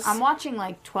 'cause shows. I'm watching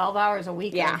like 12 hours a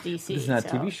week Yeah. of DC. This is not a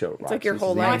so. TV show. Roxy. like your This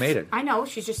whole is life. animated. I know,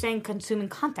 she's just saying consuming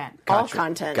content. all Gotcha.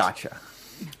 content. Gotcha.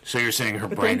 So you're saying her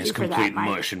But brain thank is you for that, complete Mike.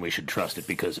 mush and we should trust it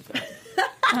because of that.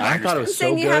 I thought it was so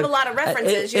Saying good. you have a lot of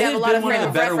references, you It have a has lot been of one frame the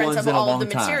of better reference ones of in a all of the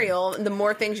long time. material. The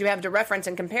more things you have to reference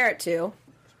and compare it to,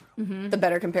 the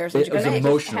better comparisons It you was can make.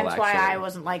 emotional. Hence why actually. I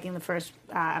wasn't liking the first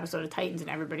episode of Titans, and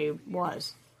everybody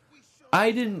was.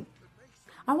 I didn't.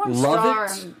 I want Love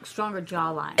it. stronger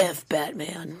jawline. F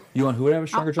Batman. You want who would have a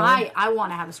stronger jawline? I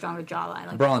want to have a stronger jawline.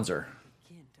 Like, Bronzer.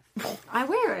 I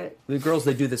wear it. The girls,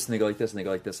 they do this and they go like this and they go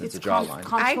like this and it's a jawline.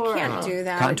 I Contour. can't do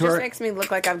that. Contour? It just makes me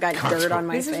look like I've got dirt on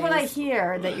my This face. is what I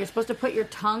hear, that you're supposed to put your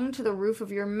tongue to the roof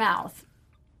of your mouth,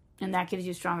 and that gives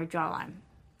you stronger jawline.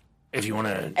 If you want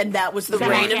to, And that was the Then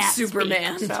I reign of can't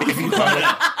Superman. speak, so. if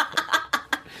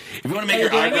you want to make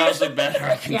your eyebrows look better,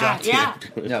 I can talk to Yeah.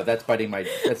 you. No, that's biting my.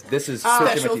 This is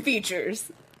Special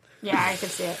features. Yeah, I can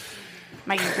see it.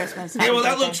 Mikey Christmas. Yeah, well, that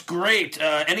Happy looks great.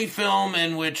 Any film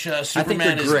in which think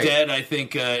Superman they're is great. dead, I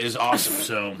think, is awesome.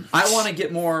 So, I want to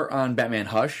get more on Batman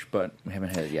Hush, but we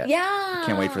haven't had it yet. Yeah.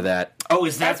 Can't wait for that. oh,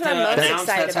 is that That's what I'm most announced?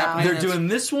 excited That's about. happening. They're That's- doing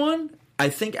this one. I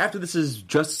think after this is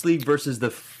Justice League versus the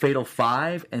Fatal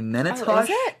Five, and then it's Oh, Hush.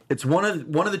 is it? It's one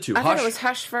of the two. I Hush. thought it was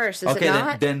Hush first. Is okay, it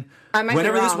not? then I might be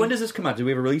whenever wrong. when does this come out? Do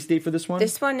we have a release date for this one?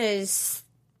 This one is.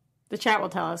 The chat will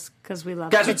tell us, because we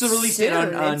love Guys, it. what's the release date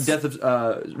soon. on It's- Death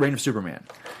of Reign of Superman?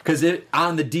 Because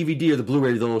on the DVD or the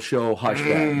Blu-ray, they'll show Hush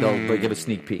that. They'll give a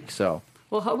sneak peek. So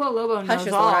Well, Hobo Lobo knows Hush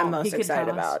is all. what I'm He most could excited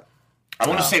tell us. about. I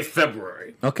want to say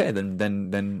February. okay,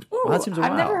 then Ooh, well, that seems a I've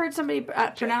while. never heard somebody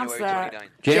pronounce that.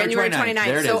 January 29th. 29th.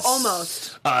 There it So is.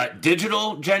 almost.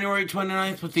 Digital January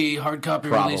 29th with the hard copy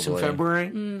release in Probably.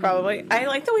 February. Probably. I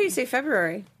like the way you say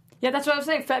February. Yeah, that's what I was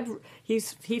saying. He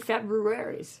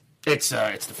Februaries. It's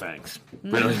the Fangs.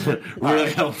 Really,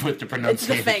 really help with the It's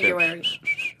pronunciation. the February.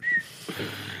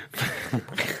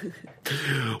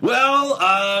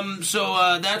 Well,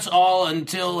 so that's all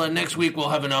until next week. We'll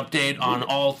have an update on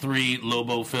all three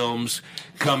Lobo films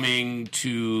coming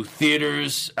to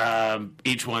theaters.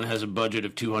 Each one has a budget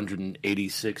of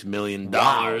 $286 million.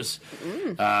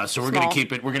 So we're going to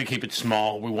keep it. We're going to keep it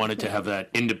small. We wanted to have that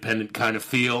independent kind of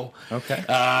feel. Okay.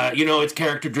 It's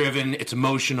character driven. It's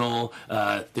emotional.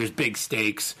 There's big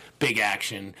stakes, big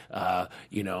action.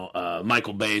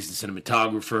 Michael Bay is the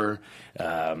cinematographer.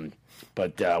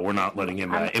 But we're not letting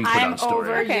him input I'm on story.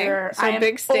 over Okay, your, so I am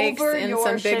big stakes over and your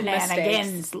some big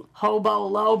shenanigans, Hobo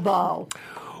Lobo.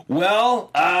 Well,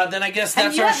 then I guess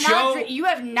that's you our have show. you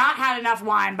have not had enough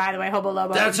wine, by the way, Hobo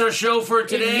Lobo. That's our show for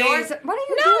today. What are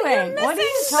you No, doing? you're What are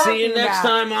you missing- talking See you next about?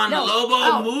 time on the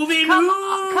Lobo Movie come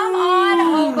News. Come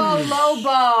on, Hobo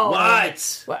Lobo.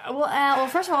 What? Well,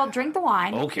 first of all, drink the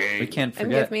wine. Okay. We can't And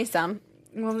forget. give me some.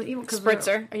 Well, 'cause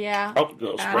Spritzer. Yeah. Oh,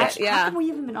 no, spritz. Yeah. How come we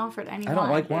haven't been offered any I don't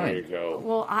wine? like There you wine. go.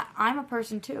 Well, I'm a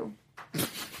person too.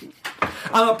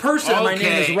 I'm a person. My name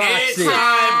is Okay, Roxy. it's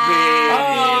happy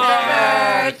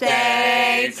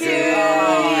birthday to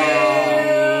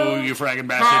you. you fragging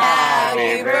bastards.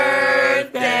 Happy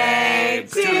birthday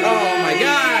to you. Oh my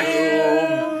gosh!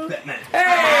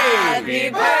 Happy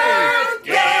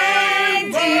birthday,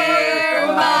 dear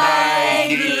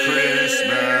Mikey.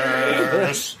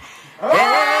 Christmas.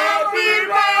 Happy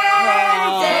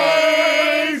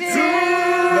birthday to you.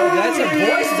 No, that's some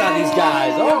voices on these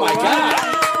guys. Oh my god!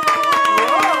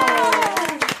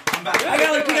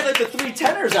 We got like the three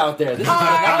tenors out there. This is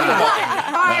phenomenal.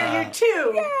 You're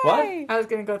two. What? I was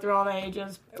going to go through all the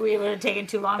ages. We would have taken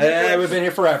too long. We've been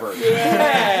here forever.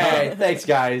 Hey, thanks,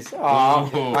 guys. All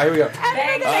right, here we go.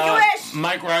 Make a wish.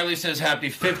 Mike Riley says happy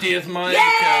 50th, Mike. Yay!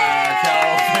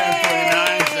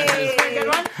 Cal49 says Good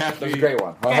one. That was a great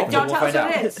one. Okay, don't tell us what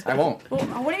it is. I won't. Well,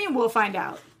 what do you mean we'll find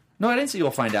out? No, I didn't see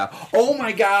you'll find out. Oh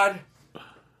my god.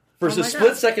 For a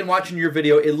split second watching your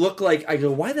video, it looked like, I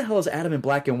go, why the hell is Adam in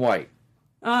black and white?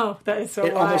 Oh, that is so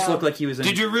It wild. almost looked like he was in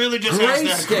Did you really just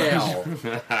ask that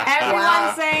grayscale.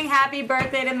 Everyone's saying happy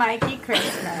birthday to Mikey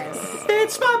Christmas.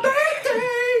 It's my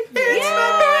birthday! It's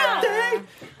my birthday!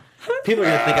 People are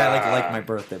going to think I like my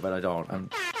birthday, but I don't.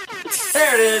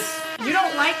 There it is. You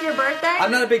don't like your birthday?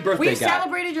 I'm not a big birthday We guy.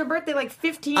 celebrated your birthday like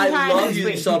 15 times. I love this you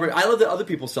week. celebrate. I love that other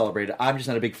people celebrate it. I'm just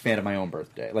not a big fan of my own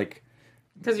birthday. Like,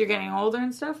 because you're getting older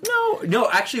and stuff? no.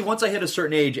 Actually, once I hit a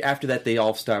certain age, after that,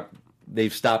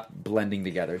 they've stopped blending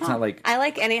together. It's not like I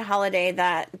like any holiday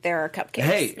that there are cupcakes.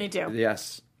 hey, Me too.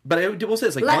 yes. But I will say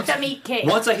it's like Let them eat cake.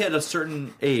 once I hit a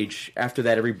certain age, after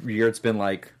that, every year it's been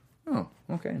like, oh,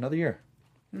 okay, another year.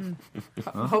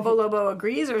 Hobo Lobo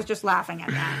agrees or is just laughing at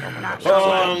that? We're not sure.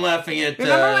 Oh, I'm laughing at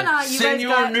Remember when, you guys Senor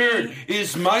got Nerd. me-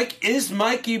 Is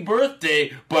Mikey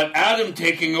birthday, but Adam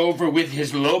taking over with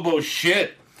his Lobo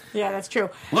shit. Yeah, that's true.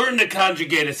 Learn to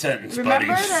conjugate a sentence, Remember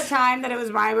buddies. the time that it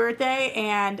was my birthday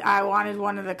and I wanted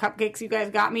one of the cupcakes you guys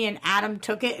got me and Adam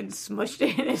took it and smushed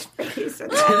it in his face?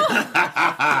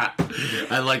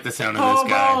 I like the sound of this Hobo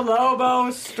guy.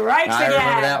 Lobo strikes I again.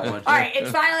 remember that one. All right,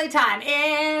 it's finally time.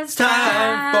 It's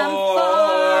time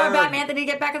for Batman. Did he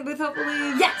get back in the booth,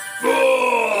 hopefully? Yes!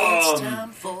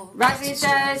 Roxy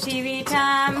says TV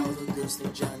time.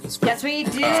 Yes, we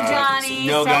do, Johnny.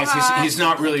 No, So guys, much. he's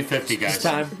not really 50, guys. It's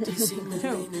time.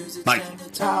 Mikey.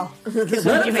 Oh.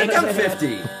 Let him think I'm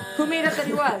 50. Who made up that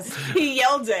he was? He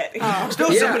yelled it.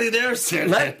 Still somebody there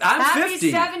said I'm Happy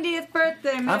 50. 70th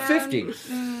birthday, man. I'm 50.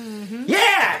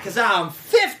 Yeah, because I'm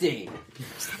 50.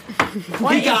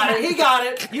 He got it. You got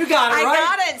it, I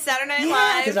right? got it. Saturday Night Yeah,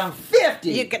 Live. because I'm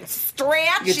 50. You can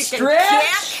stretch. You You can can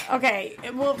stretch. kick. Okay,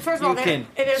 well, first of all, You can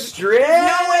there's stretch.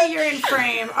 no way you're in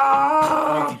frame.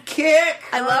 Oh. Kick.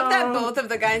 I love that both of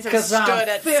the guys have 'Cause I'm stood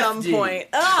at some 50. point.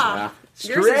 Ah,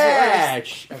 yours is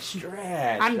Stretch. A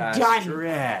stretch. I'm a done.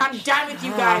 Stretch. I'm done with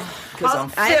you guys. Because I'm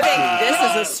 50. I think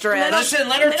this is a stretch. Listen,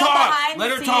 let her Little talk. behind Let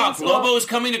the her talk. scenes. Well- Lobo's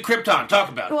coming to Krypton. Talk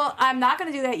about it. Well, I'm not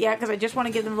going to do that yet because I just want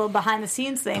to give them a little behind the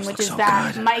scenes thing, which is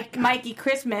that Mikey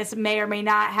Christmas may or may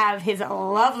not have his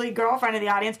lovely girlfriend in the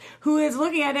audience who is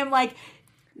looking at him like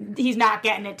he's not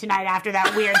getting it tonight after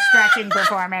that weird stretching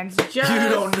performance. Just You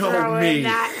don't know throwing me.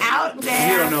 that out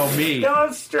there. You don't know me.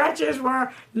 Those stretches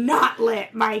were not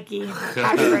lit, Mikey.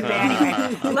 Happy birthday,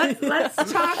 anyway.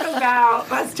 Let's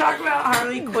talk about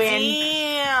Harley Quinn.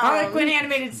 Damn. Harley Quinn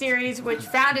animated series, which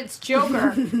found its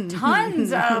Joker.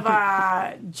 Tons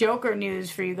of Joker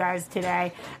news for you guys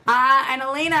today. And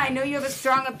Elena, I know you have a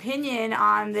strong opinion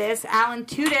on this. Alan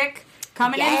Tudyk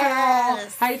coming in for the role.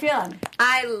 Yes. How you feeling?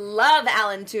 I love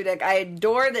Alan Tudyk. I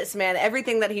adore this man.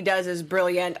 Everything that he does is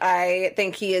brilliant. I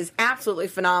think he is absolutely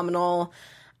phenomenal.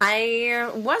 I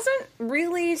wasn't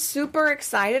really super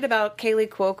excited about Kaylee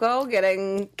Cuoco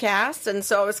getting cast, and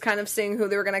so I was kind of seeing who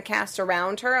they were going to cast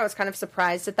around her. I was kind of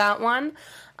surprised at that one.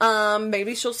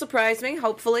 Maybe she'll surprise me,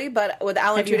 hopefully, but with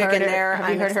Alan Have you Tudyk heard in her- there... have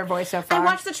you heard her voice so far? I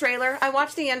watched the trailer. I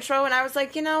watched the intro, and I was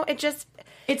like, it just...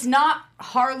 It's not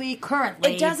Harley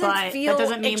currently. It doesn't but feel- That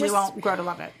doesn't mean it we just- won't grow to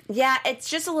love it. Yeah, it's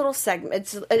just a little segment.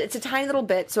 It's a tiny little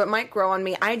bit, so it might grow on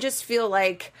me. I just feel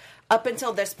like up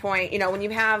until this point, when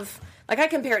you have... Like, I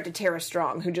compare it to Tara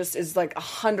Strong, who just is like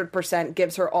 100%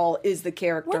 gives her all, is the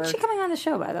character. When's she coming on the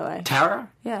show, by the way? Tara?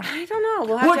 Yeah. I don't know.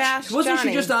 We'll have to ask Wasn't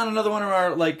Johnny. she just on another one of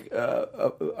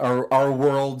our our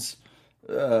world's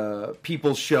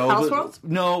people's show? Houseworlds?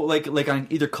 No, like on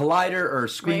either Collider or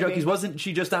Screen Maybe. Junkies. Wasn't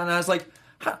she just on? And I was like,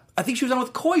 I think she was on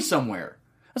with Coy somewhere.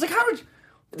 I was like, how would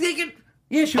they get?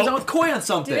 Yeah, she was on with Coy on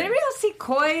something. Did anybody else see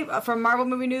Coy from Marvel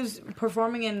Movie News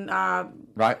performing in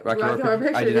Rocky Horror Horror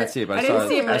Picture? I did not see it, but I didn't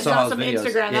see it, but I saw his some videos.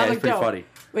 Instagram. Yeah, That it's looked pretty dope. funny.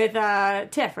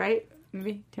 With Tiff, right?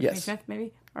 Maybe Tiffany Yes. Smith,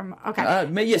 maybe. Or, okay.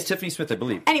 Yes, Tiffany Smith, I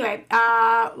believe. Anyway,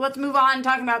 let's move on.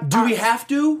 Talking about. Do we have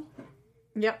to?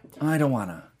 Yep. I don't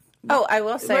wanna. Oh, I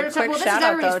will say, quick shout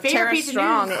out though. Tara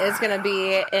Strong news. is going to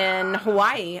be in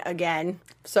Hawaii again,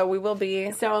 so we will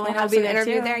be. So we'll have an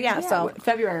interview there. Yeah, so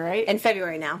February, right? In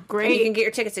February now. Great. And you can get your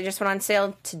tickets. They just went on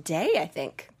sale today, I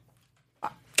think.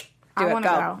 I want to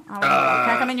go. Can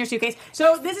I come in your suitcase?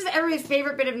 So this is everybody's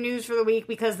favorite bit of news for the week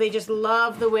because they just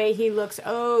love the way he looks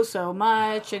so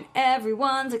much, and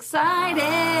everyone's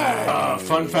excited.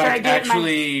 Fun fact,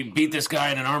 actually beat this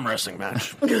guy in an arm wrestling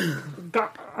match.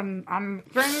 I'm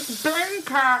Bane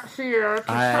Cat here. It's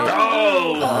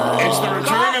the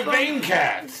return of Bane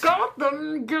Cat.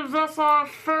 Gotham gives us our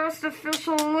first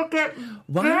official look at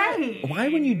Bane. Why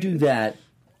when you do that,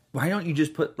 why don't you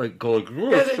just put like go like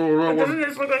Doesn't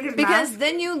this look like his because mouth?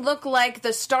 then you look like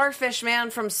the Starfish Man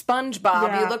from SpongeBob.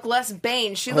 Yeah. You look less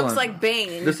Bane. She looks like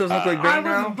Bane. This doesn't look like Bane I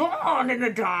now? was born in the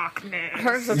darkness.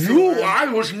 I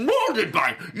was molded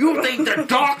by. You think the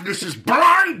darkness is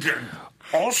blinding.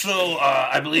 Also,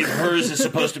 I believe hers is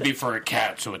supposed to be for a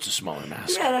cat, so it's a smaller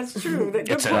mask. Yeah, that's true.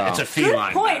 It's a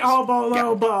feline. Good point, mask. Hobo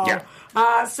Lobo. Yeah.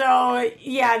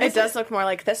 It does look more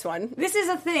like this one. This is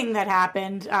a thing that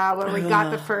happened when we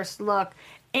got the first look.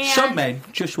 And some men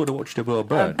just would have watched a little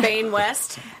bird. Bane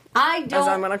West. I don't. As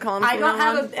I'm gonna call him I from don't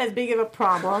now have as big of a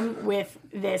problem with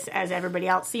this as everybody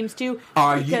else seems to.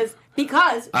 Are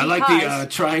Because I like the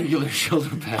triangular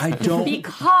shoulder pad. I don't.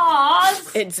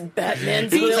 Because it's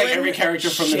Batman's It looks like villain every character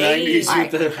from the shade.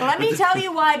 90s. With the, let me tell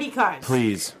you why. Because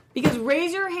Please. Because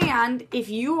raise your hand if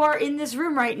you are in this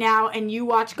room right now and you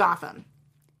watch Gotham.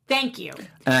 Thank you.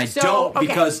 And I don't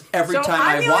because every time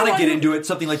I want to get into it,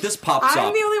 something like this pops up.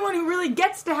 I'm the only one who really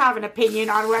gets to have an opinion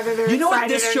on whether they're You know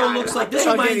what excited this or show not. looks like?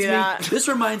 This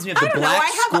reminds me of the Black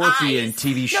Scorpion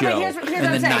TV show here's in what the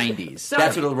I'm saying. 90s. So-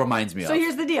 That's what it reminds me of. So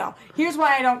here's the deal. Here's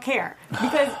why I don't care.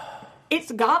 Because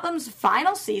it's Gotham's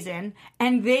final season,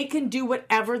 and they can do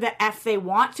whatever the F they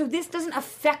want, so this doesn't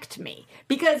affect me.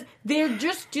 Because they're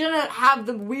just gonna have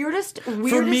the weirdest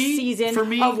season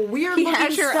of weird-looking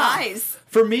has your stuff. eyes.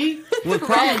 For me, the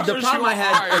problem I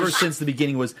had ever since the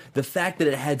beginning was the fact that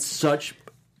it had such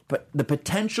the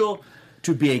potential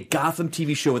to be a Gotham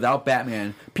TV show without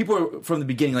Batman. People were, from the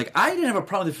beginning, like, I didn't have a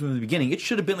problem with it from the beginning. It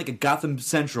should have been like a Gotham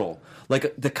Central,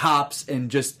 like the cops and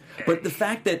just. But the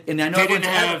fact that, and I know they didn't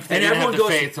have the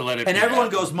faith to let it. And be everyone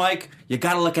that. goes, Mike, you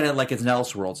got to look at it like it's an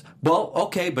Elseworlds. Well,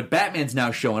 okay, but Batman's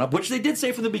now showing up, which they did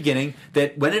say from the beginning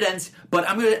that when it ends. But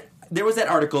there was that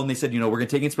article, and they said, we're going to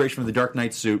take inspiration from the Dark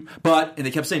Knight suit, and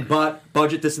they kept saying, but,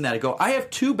 budget, this and that. I go, I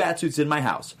have 2 Batsuits in my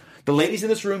house. The ladies in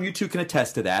this room, you two can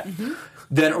attest to that,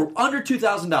 that are under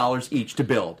 $2,000 each to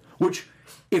build, which,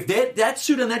 if that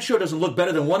suit on that show doesn't look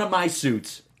better than one of my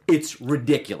suits, it's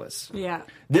ridiculous. Yeah.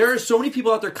 There are so many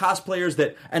people out there, cosplayers,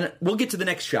 that, and we'll get to the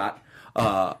next shot,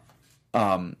 that'll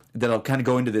kind of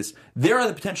go into this. There are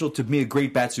the potential to be a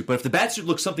great Batsuit, but if the Batsuit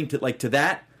looks something to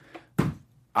that,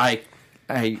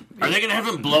 are they going to have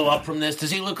him blow up from this?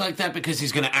 Does he look like that because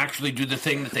he's going to actually do the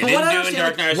thing that they didn't do in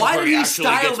Dark Knight? Why did he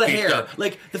style the hair?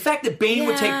 Like, the fact that Bane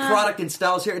would take product and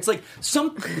style his hair, it's like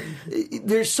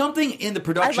there's something in the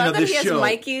production of this show. I love that he has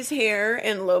Mikey's hair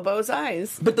and Lobo's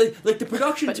eyes. But the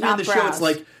production to me in the show, it's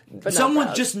like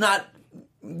someone's just not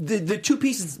the two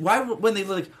pieces. Why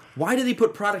do they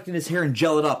put product in his hair and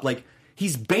gel it up? Like,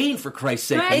 he's Bane, for Christ's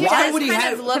sake. It Why does would he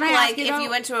kind of look like if you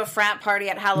went to a frat party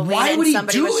at Halloween and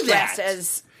somebody was dressed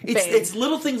as Bane. It's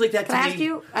little things like that to me. Can I ask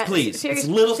you? Please, it's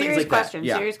little things like that.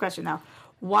 Yeah. Serious question, though.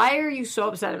 Why are you so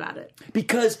upset about it?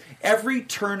 Because every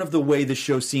turn of the way the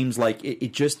show seems like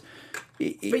it just...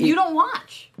 But you don't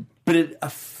watch. But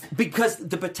because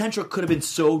the potential could have been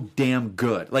so damn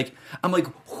good. Like, I'm like,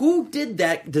 who did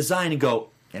that design and go...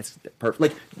 That's perfect.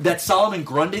 Like, that Solomon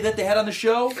Grundy that they had on the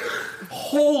show.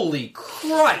 Holy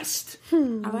Christ. I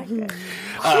like it.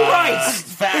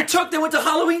 Christ. They went to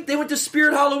Halloween. They went to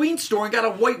Spirit Halloween store and got a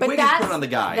white wig and put on the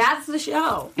guy. That's the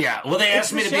show. Yeah. Well, they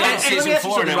asked me to be on season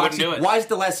 4 and I wouldn't do it. Why is it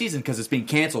the last season? Because it's being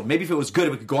canceled. Maybe if it was good,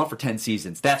 it could go on for 10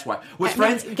 seasons. That's why.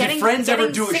 Did Friends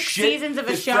ever do a 6 shit? seasons of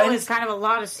a show is kind of a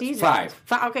lot of seasons. 5.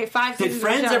 Okay, 5 seasons. Did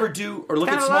Friends ever do, or look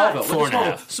at Smallville.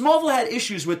 4.5. Smallville had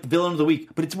issues with the villain of the week,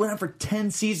 but it went on for 10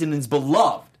 seasons and is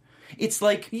beloved. It's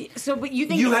like but you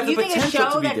think potential a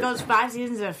show to be that goes 5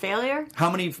 seasons is a failure?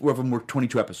 How many of them were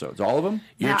 22 episodes? All of them?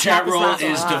 Your chat roll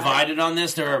is divided on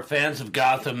this. There are fans of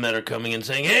Gotham that are coming and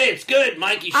saying, "Hey, it's good,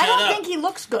 Mikey. Shut up." I don't think he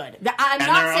looks good. I'm and not there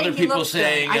are saying other he people looks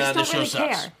saying good. I just the don't show really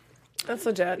sucks. care. That's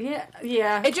legit.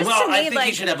 Yeah. It just well, to me I think like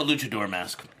he should have a luchador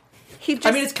mask.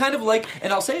 It's kind of like,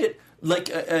 and I'll say it, like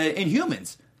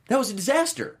Inhumans. That was a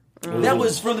disaster. Ooh. That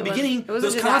was from the beginning.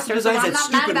 Those costume designs, that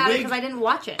stupid wig. I'm not mad about it because I didn't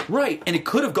watch it. Right, and it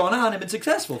could have gone on and been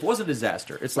successful. It wasn't a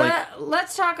disaster. It's like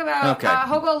let's talk about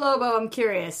Hobo Lobo. I'm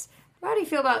curious. How do you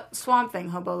feel about Swamp Thing,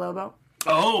 Hobo Lobo?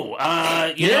 Oh,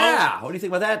 you Yeah. know, What do you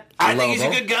think about that? I think he's a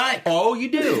Lobo? good guy. Oh, you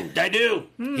do? I do.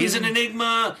 He's an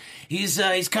enigma. He's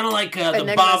kind of like the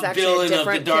Enigma's Bob actually a Dylan of the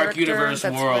different Dark character. Universe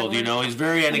That's world. really You know, he's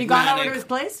very Have you gone over to enigmatic. his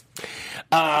place?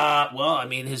 Well, I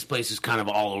mean, his place is kind of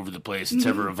all over the place. It's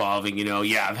ever evolving. You know,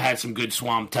 yeah, I've had some good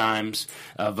swamp times.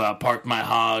 I've parked my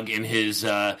hog in his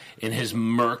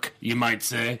Merc, you might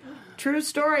say. True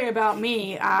story about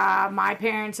me. My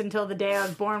parents, until the day I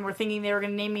was born, were thinking they were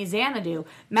going to name me Xanadu.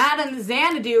 Madam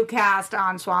Xanadu cast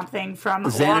on Swamp Thing from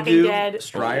Walking Xanadu Dead.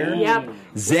 Strider? Yep.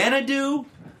 Xanadu?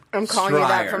 I'm calling you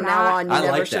that from now on. You I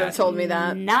never like should have that. told me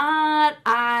that. Not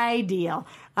ideal.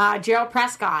 Gerald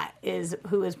Prescott is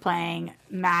who is playing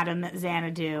Madam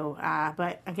Xanadu,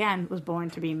 but again was born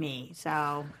to be me. So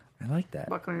I like that.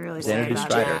 what can we really Xanadu say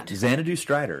about Strider. that? Xanadu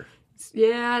Strider.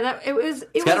 Yeah, it was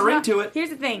got a ring not- to it. Here's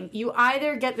the thing: you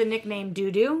either get the nickname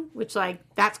Doo-Doo, which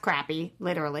that's crappy,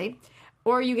 literally,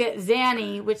 or you get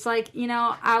Zanny, which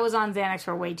I was on Xanax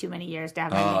for way too many years to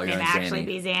have my Oh, nickname you're on actually Zanny.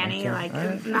 be Zanny. Okay. Like, All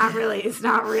right. not really. It's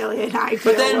not really an ideal.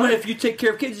 But then look. if you take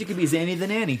care of kids, you could be Zanny the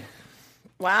nanny.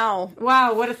 Wow.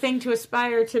 Wow, what a thing to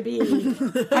aspire to be. I mean,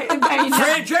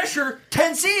 Fran Drescher,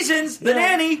 10 seasons, the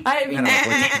nanny. I mean,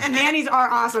 nannies are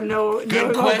awesome. No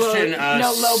Good question.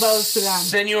 no Lobos to them.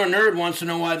 Senor Nerd wants to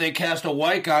know why they cast a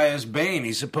white guy as Bane.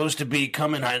 He's supposed to be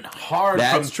coming hard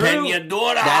That's from true.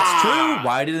 Peñadora. That's true.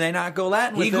 Why did they not go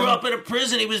Latin with He him? grew up in a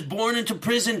prison. He was born into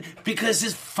prison because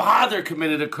his father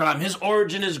committed a crime. His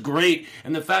origin is great.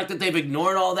 And the fact that they've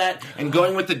ignored all that and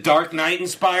going with the Dark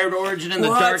Knight-inspired origin and the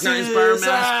Dark Knight-inspired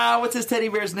mask. What's his teddy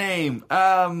bear's name?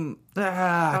 Oh,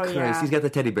 Christ, yeah. he's got the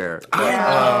teddy bear. Do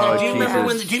you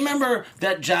remember Jesus. do you remember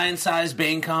that giant-sized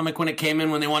Bane comic when it came in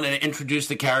when they wanted to introduce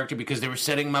the character because they were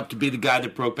setting him up to be the guy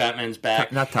that broke Batman's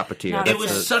back? Not Tapatio. No, It that's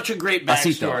was such a great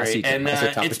Acito, backstory, and I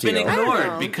said it's been Tapatio. I don't ignored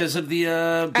know. because of the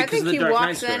I because think of the he Dark Knight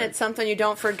walks in. story. It's something you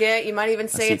don't forget. You might even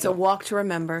say it's a walk to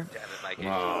remember.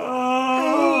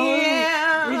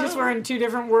 We just were in two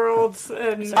different worlds.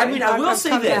 And I mean, I will I've say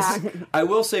come this. back. I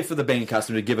will say for the Bane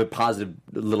costume to give a positive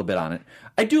little bit on it.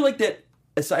 I do like that.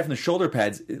 Aside from the shoulder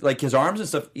pads, like his arms and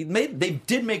stuff, they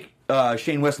did make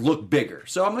Shane West look bigger.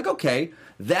 So I'm like, okay,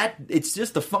 that it's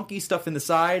just the funky stuff in the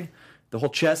side, the whole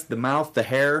chest, the mouth, the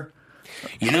hair.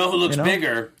 You know who looks You know?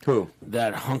 bigger? Who?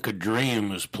 That hunk of dream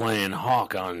who's playing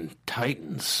Hawk on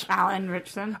Titans. Alan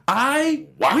Richardson. We've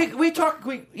been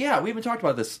talking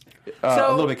about this a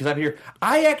So- little bit because I'm here.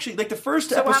 I actually like the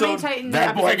first So episode. how many Titans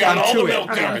That boy episodes got are all there? the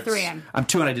milk Okay, carrots. 3 in. I'm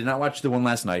 2 and I did not watch the one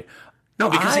last night. No,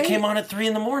 because it I- came on at 3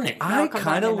 in the morning. I it comes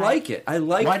kind on of midnight. like it. I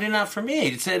like. Why did not for me?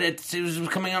 It said it was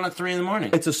coming on at 3 in the morning.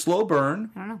 It's a slow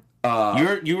burn. I don't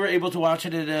know. You were able to watch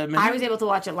it at midnight? I was able to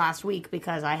watch it last week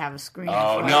because I have a screen.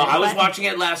 Oh for no, it, I was but- watching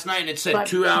it last night and it said but-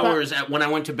 2 hours when I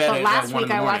went to bed But at last 1 in week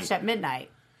the I morning. watched at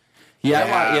midnight.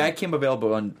 Yeah, Yeah. I came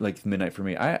available on like midnight for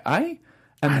me. I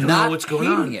am don't not know what's going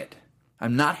hating on. it.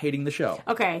 I'm not hating the show.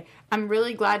 Okay, I'm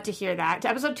really glad to hear that.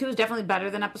 Episode 2 is definitely better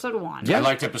than episode 1. Yeah. I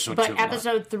liked episode 2 But a lot.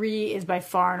 episode 3 is by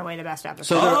far and away the best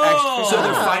episode. So they're Oh! so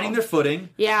they're finding their footing.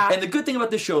 Yeah. And the good thing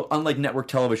about this show, unlike network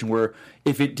television, where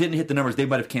if it didn't hit the numbers, they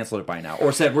might have canceled it by now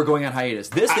or said we're going on hiatus.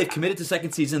 This they've committed to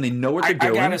second season. They know what they're I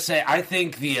doing. gotta say, I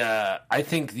think the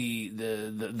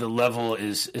level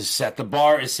is set. The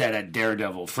bar is set at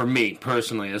Daredevil for me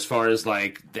personally, as far as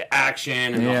like the action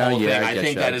and the Yeah, whole yeah, thing. I I get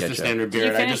think you, that I is get the you. standard Did you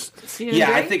Beard. I finish just season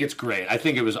I 3? think it's great. I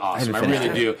think it was awesome. I haven't really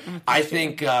finished do. I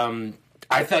think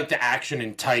the action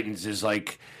in Titans is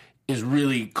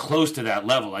really close to that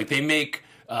level. Like they make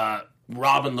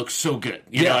Robin looks so good.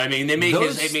 You know what I mean? They make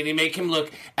they make him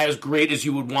look as great as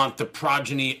you would want the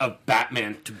progeny of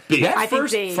Batman to be. That I think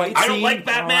first they- fight I don't scene, like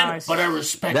Batman, Oh, but I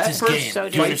respect that his first game. so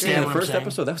Do you fight scene in understand the what I'm first saying?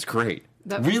 episode, that was great.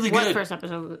 Really what good. first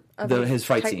episode? His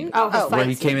fight Titan? scene. Oh, his where fight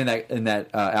he scene. came in that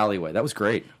alleyway. That was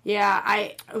great. Yeah,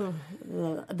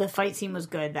 the fight scene was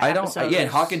good. That I don't. episode Yeah,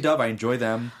 was- Hawk and Dove. I enjoy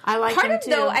them. I like Part them of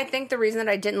too. though, I think the reason that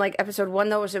I didn't like episode 1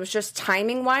 though was it was just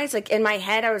timing wise. Like in my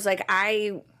head, I was like,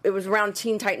 it was around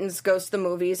Teen Titans Goes the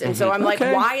movies, and so I'm like,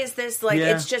 Okay. why is this like?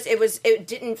 Yeah. It's just it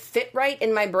didn't fit right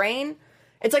in my brain.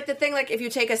 It's like the thing, like if you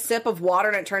take a sip of water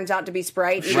and it turns out to be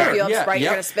Sprite, you Sure, feel it's yeah, Sprite, you're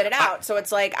yep. gonna spit it out. So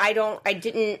it's like I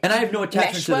didn't. And I have no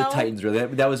attachment mesh to the well. Titans. Really,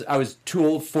 I was too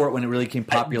old for it when it really became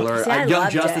popular. See, I Young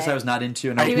loved Justice, it. I was not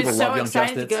into. And I know he people was so love Young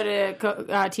excited Justice. to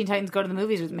go to Teen Titans Go to the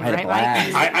movies with me, I had a right,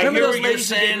 blast. Mike? I Remember hear those what you're ladies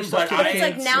who saying, gave stuff but to the It's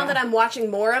like kids? now that I'm watching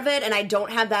more of it and I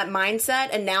don't have that mindset,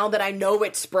 and now that I know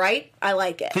it's Sprite, I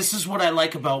like it. This is what I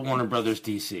like about Warner Brothers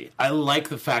DC. I like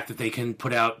the fact that they can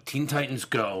put out Teen Titans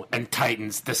Go and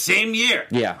Titans the same year.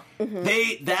 Yeah.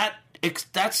 Mm-hmm. That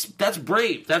That's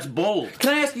brave. That's bold.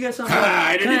 Can I ask you guys something?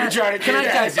 I didn't even try to do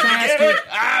that. Guys, can I ask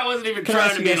you? I wasn't even Can I trying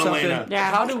ask to you be guys Elena. something?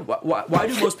 Yeah. Why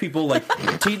do most people like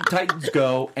Teen Titans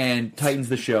Go and Titans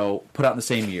the Show put out in the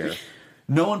same year?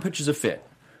 No one pitches a fit,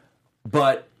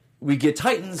 but we get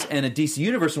Titans and a DC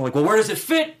universe, and we're like, well, where does it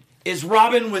fit? Is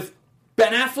Robin with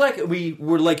Ben Affleck?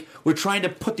 We're trying to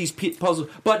put these puzzles,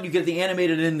 but you get the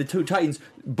animated and the two Titans,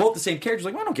 both the same characters.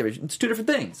 Like, well, I don't give a shit. It's two different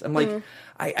things. I'm like,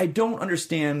 I don't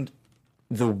understand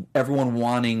everyone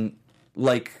wanting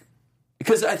like.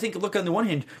 Because I think, look, on the one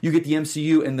hand, you get the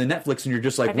MCU and the Netflix, and you're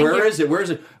just like, where is it? Where is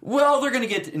it? Well, they're going to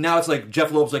get... Now it's like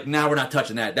Jeff Loeb's like, we're not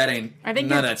touching that. That ain't... None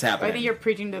of that's happening. I think you're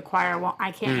preaching to the choir. Well,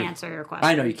 I can't answer your question.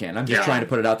 I know you can. I'm just trying to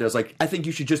put it out there. It's like, I think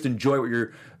you should just enjoy what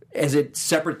you're... As a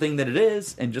separate thing that it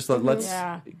is, and just let's...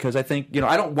 Because I think,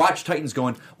 I don't watch Titans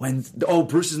going,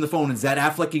 Bruce is in the phone, is that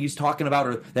Affleck he's talking about,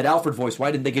 or that Alfred voice,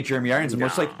 why didn't they get Jeremy Irons? And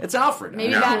it's like, it's Alfred.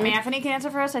 Maybe Matt Anthony can answer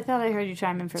for us? I thought I heard you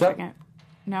chime in for a second.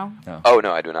 No? Oh,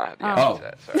 no, I do not have the answer to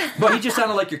that. Sorry. But he just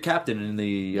sounded like your captain in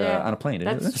the on a plane.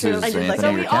 That's true.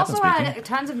 So we also had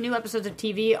tons of new episodes of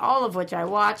TV, all of which I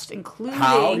watched, including...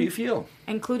 How do you feel?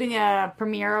 Including a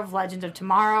premiere of Legends of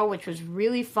Tomorrow, which was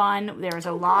really fun. There was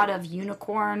a lot of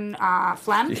unicorn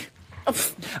phlegm.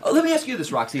 Let me ask you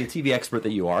this, Roxy, a TV expert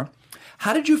that you are.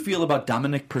 How did you feel about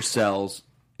Dominic Purcell's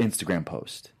Instagram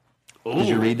post? Ooh. Did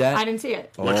you read that? I didn't see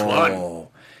it. Which one?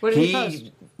 What did he post?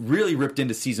 He really ripped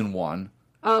into season 1.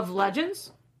 Of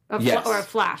Legends? Yes. Or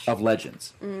Flash? Of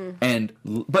Legends. And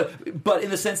but in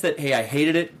the sense that, hey, I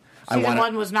hated it. Season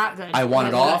 1 was not good. I want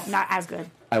it off. Not as good.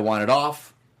 I want it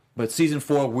off. But season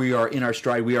 4, we are in our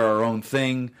stride. We are our own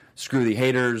thing. Screw the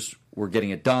haters. We're getting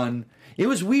it done. It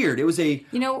was weird. It was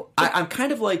I'm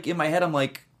kind of like, in my head, I'm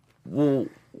like, well,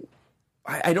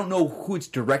 I don't know who it's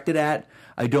directed at.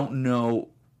 I don't know...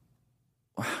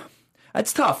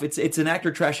 It's tough. It's an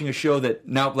actor trashing a show that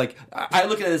now, like, I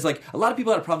look at it as like a lot of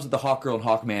people had problems with the Hawkgirl and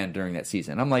Hawkman during that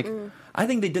season. I'm like, I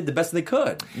think they did the best they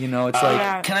could. It's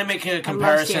like, can I make a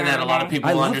comparison that a lot of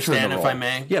people will understand, if I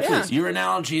may? Yeah, please. Your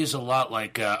analogy is a lot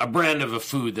like a brand of a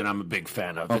food that I'm a big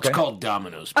fan of. It's called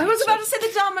Domino's Pizza. I was about to say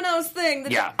the Domino's thing.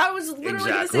 I was literally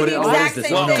going to say the exact same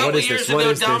thing. Well, a couple years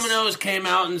ago, Domino's came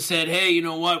out and said, hey, you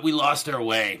know what? We lost our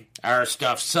way. Our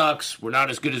stuff sucks. We're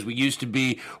not as good as we used to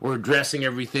be. We're addressing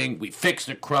everything. We fixed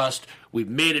the crust. We've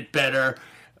made it better.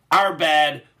 Our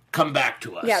bad. Come back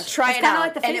to us. Yeah, try it out.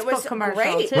 Like the Facebook and it was commercial,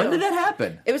 great. too. When did that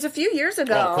happen? It was a few years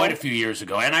ago. Oh, quite a few years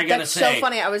ago. And I gotta say, that's so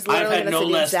funny. I was literally I've had no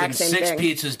less than 6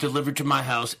 pizzas delivered to my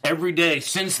house every day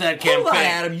since that campaign. Hold on,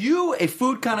 Adam. You, a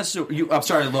food connoisseur. I'm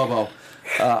sorry, Lobo.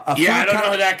 I don't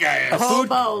know who that guy is.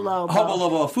 Hobo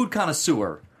Lobo, a food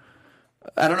connoisseur.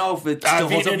 I don't know if it still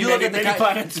holds up. You look like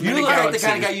the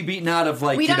kind of guy you beaten out of,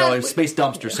 like, a space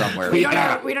dumpster somewhere. We don't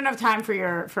have time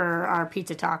for our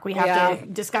pizza talk. We have to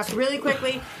discuss really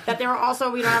quickly that there are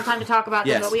also, we don't have time to talk about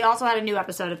them, but we also had a new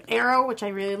episode of Arrow, which I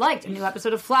really liked, a new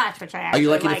episode of Flash, which I actually Are you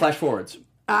liking liked. the flash forwards?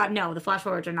 No, the flash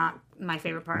forwards are not my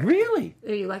favorite part. Really?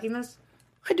 Are you liking this?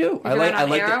 I do. I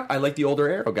like the older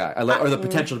Arrow guy. Or the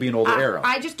potential to be an older Arrow.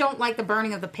 I just don't like the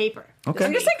burning of the paper. Okay.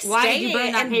 I'm just like, why did you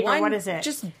burn that paper? What is it?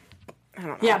 Just, I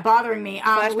don't know. Yeah, bothering me. We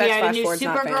had a new Flashforward's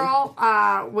not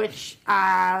Supergirl, which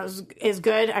is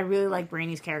good. I really like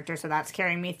Brainy's character, so that's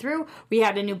carrying me through. We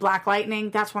had a new Black Lightning.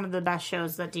 That's one of the best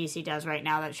shows that DC does right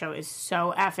now. That show is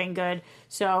so effing good.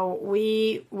 So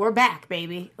we're back,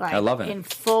 baby. Like, I love it. In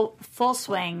full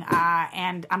swing.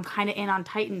 And I'm kind of in on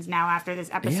Titans now after this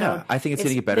episode. Yeah, I think it's going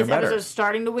to get better and better. This episode's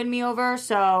starting to win me over,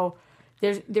 so...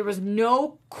 There was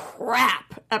no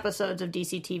crap episodes of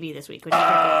DC TV this week. Which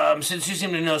since you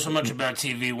seem to know so much about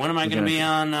TV, when am I going to be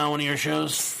on one of your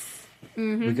shows?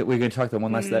 Mm-hmm. We're going to talk about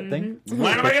one last that thing.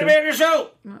 When am I going to be on your show?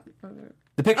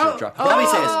 The picture drop. Let me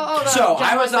say this. So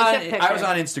I was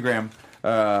on Instagram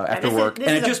after work, and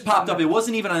it just popped up. It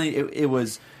wasn't even on. It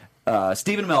was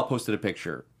Stephen Amell posted a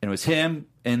picture, and it was him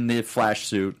in the Flash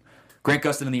suit. Grant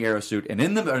Gustin in the Arrow suit, and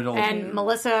in the middle, and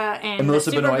Melissa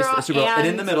Benoist, Supergirl, and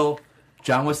in the middle,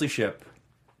 John Wesley Shipp.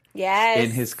 Yes. In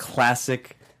his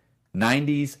classic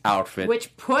 90s outfit.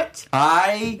 Which put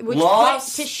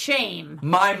lost to shame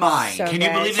my mind. So Can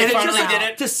you believe they finally did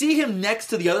it? To see him next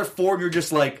to the other four, you're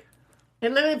just like...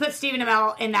 It literally put Stephen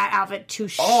Amell in that outfit to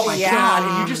shame. Oh my God.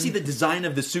 And you just see the design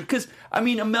of the suit. Because, I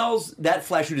mean, Amell's, that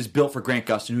Flash suit is built for Grant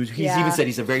Gustin, who's even said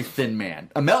he's a very thin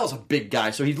man. Amell's a big guy,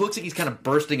 so he looks like he's kind of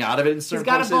bursting out of it in certain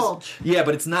places. He's got a bulge. Yeah,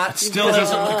 but it's not. Still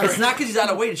doesn't look It's not because he's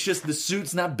out of weight, it's just the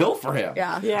suit's not built for him.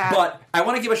 Yeah. But I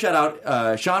want to give a shout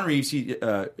out. Sean Reeves, he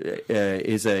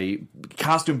is a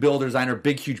costume builder, designer,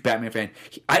 big, huge Batman fan.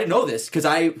 I didn't know this because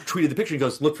I tweeted the picture and he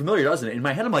goes, "Look familiar, doesn't it?" In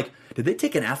my head, I'm like, did they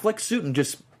take an Affleck suit and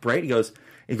just spray it?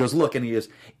 He goes, look, and he goes,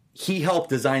 he helped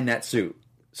design that suit.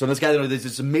 So this guy, there's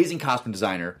this amazing costume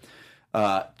designer.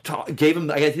 Gave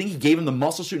him. I think he gave him the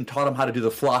muscle suit and taught him how to do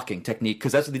the flocking technique,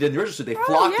 because that's what they did in the original suit. They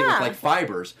flocked it with like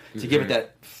fibers to give it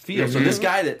that feel. So this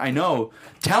guy that I know,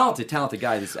 talented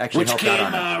guy, that's actually helped out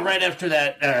on it. Which came right after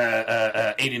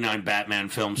that '89 Batman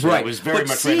film, so it was very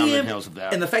much right on the heels of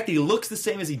that. And the fact that he looks the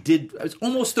same as he did, it was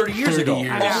almost 30 years ago.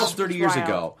 Almost 30 years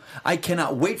ago. I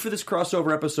cannot wait for this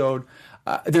crossover episode.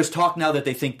 There's talk now that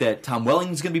they think that Tom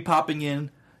Wellington's going to be popping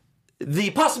in. The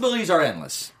possibilities are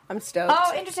endless. I'm stoked.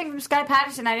 Oh, interesting from Sky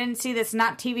Patterson. I didn't see this,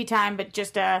 not TV time, but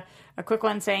just a quick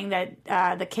one saying that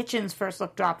The Kitchen's first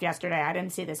look dropped yesterday. I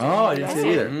didn't see this. Oh, I didn't see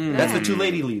it either. That's the two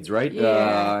lady leads, right?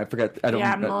 Yeah. I forgot. I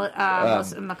don't.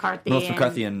 Melissa McCarthy. Melissa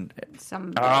McCarthy and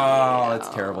some. Oh, that's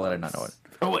terrible. I did not know it.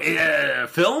 Oh,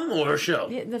 film or show?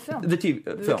 Yeah, the film. The TV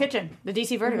film. The Kitchen. The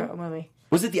DC Vertigo movie.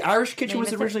 Was it The Irish Kitchen?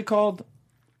 Was it originally called?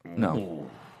 No.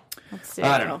 Let's see.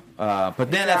 I don't know.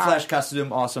 But then that Flash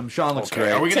costume, awesome. Sean looks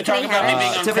great. Are we going to talk about me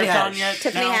being on Tiffany Krypton Haddish. yet?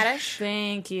 Tiffany Haddish.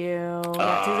 Thank you.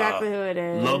 That's exactly who it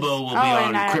is. Lobo will be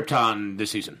on Krypton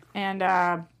this season.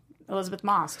 And Elizabeth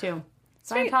Moss, too.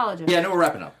 Scientologist. Yeah, no, we're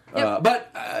wrapping up.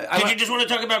 But Did you just want to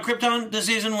talk about Krypton this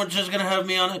season, which is going to have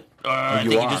me on it? Or I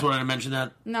think you just wanted to mention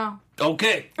that? No.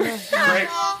 Okay. Great.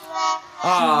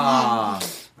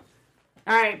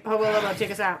 All right, Hobo Lobo,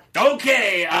 take us out.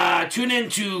 Okay, tune in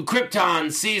to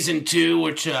Krypton Season 2,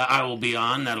 which I will be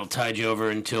on. That'll tide you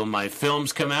over until my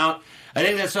films come out. I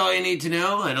think that's all you need to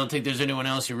know. I don't think there's anyone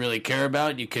else you really care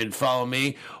about. You could follow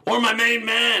me or my main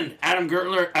man, Adam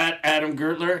Gertler, at Adam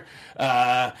Gertler.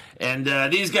 And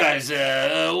these guys,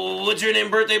 what's your name,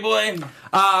 birthday boy?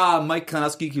 Mike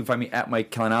Kalinowski. You can find me at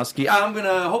Mike Kalinowski. I'm going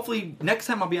to, hopefully, next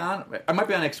time I'll be on. I might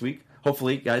be on next week.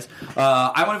 Hopefully, guys.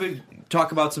 I want to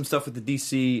talk about some stuff with the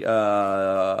DC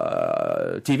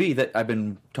TV that I've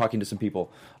been talking to some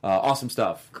people. Awesome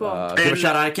stuff. Cool. Give a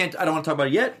shout out. I don't want to talk about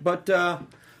it yet, but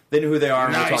they know who they are,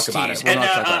 and we'll talk about it. And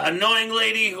annoying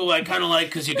lady who I kind of like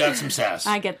because you got some sass.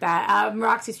 I get that.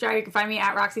 Roxy Stryer. You can find me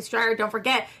at Roxy Stryer. Don't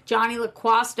forget, Johnny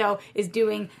LaQuasto is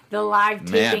doing the live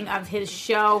taping of his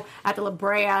show at the La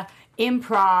Brea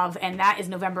Improv, and that is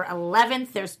November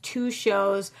 11th. There's 2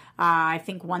 shows. I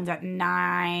think one's at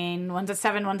 9, one's at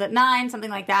 7, one's at 9,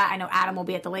 something like that. I know Adam will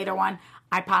be at the later one.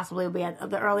 I possibly will be at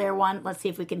the earlier one. Let's see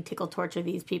if we can tickle torture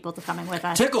these people to coming with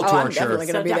us. Tickle torture. I'm definitely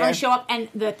So gonna be definitely there. show up. And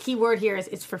the key word here is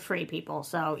it's for free, people.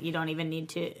 So you don't even need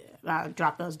to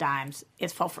drop those dimes.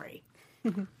 It's for free.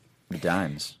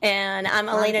 Dimes. And I'm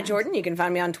Elena Jordan. You can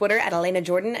find me on Twitter at Elena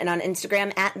Jordan and on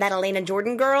Instagram at that Elena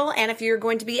Jordan girl. And if you're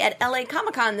going to be at LA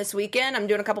Comic Con this weekend, I'm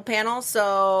doing a couple panels,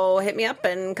 so hit me up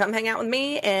and come hang out with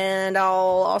me. And I'll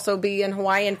also be in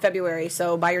Hawaii in February,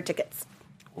 so buy your tickets.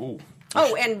 Ooh.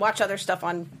 Oh, and watch other stuff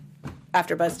on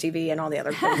AfterBuzz TV and all the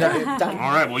other things that we've done.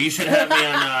 All right, well, you should have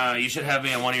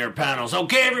me on one of your panels.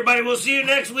 Okay, everybody, we'll see you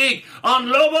next week on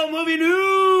Lobo Movie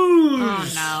News.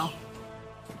 Oh, no.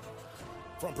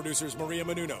 From producers Maria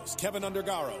Menounos, Kevin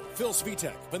Undergaro, Phil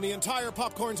Svitek, and the entire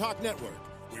Popcorn Talk Network,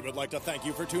 we would like to thank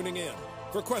you for tuning in.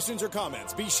 For questions or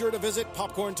comments, be sure to visit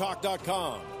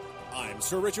popcorntalk.com. I'm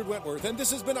Sir Richard Wentworth, and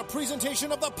this has been a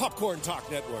presentation of the Popcorn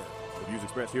Talk Network. The views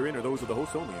expressed herein are those of the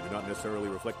hosts only and do not necessarily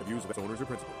reflect the views of its owners or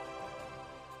principals.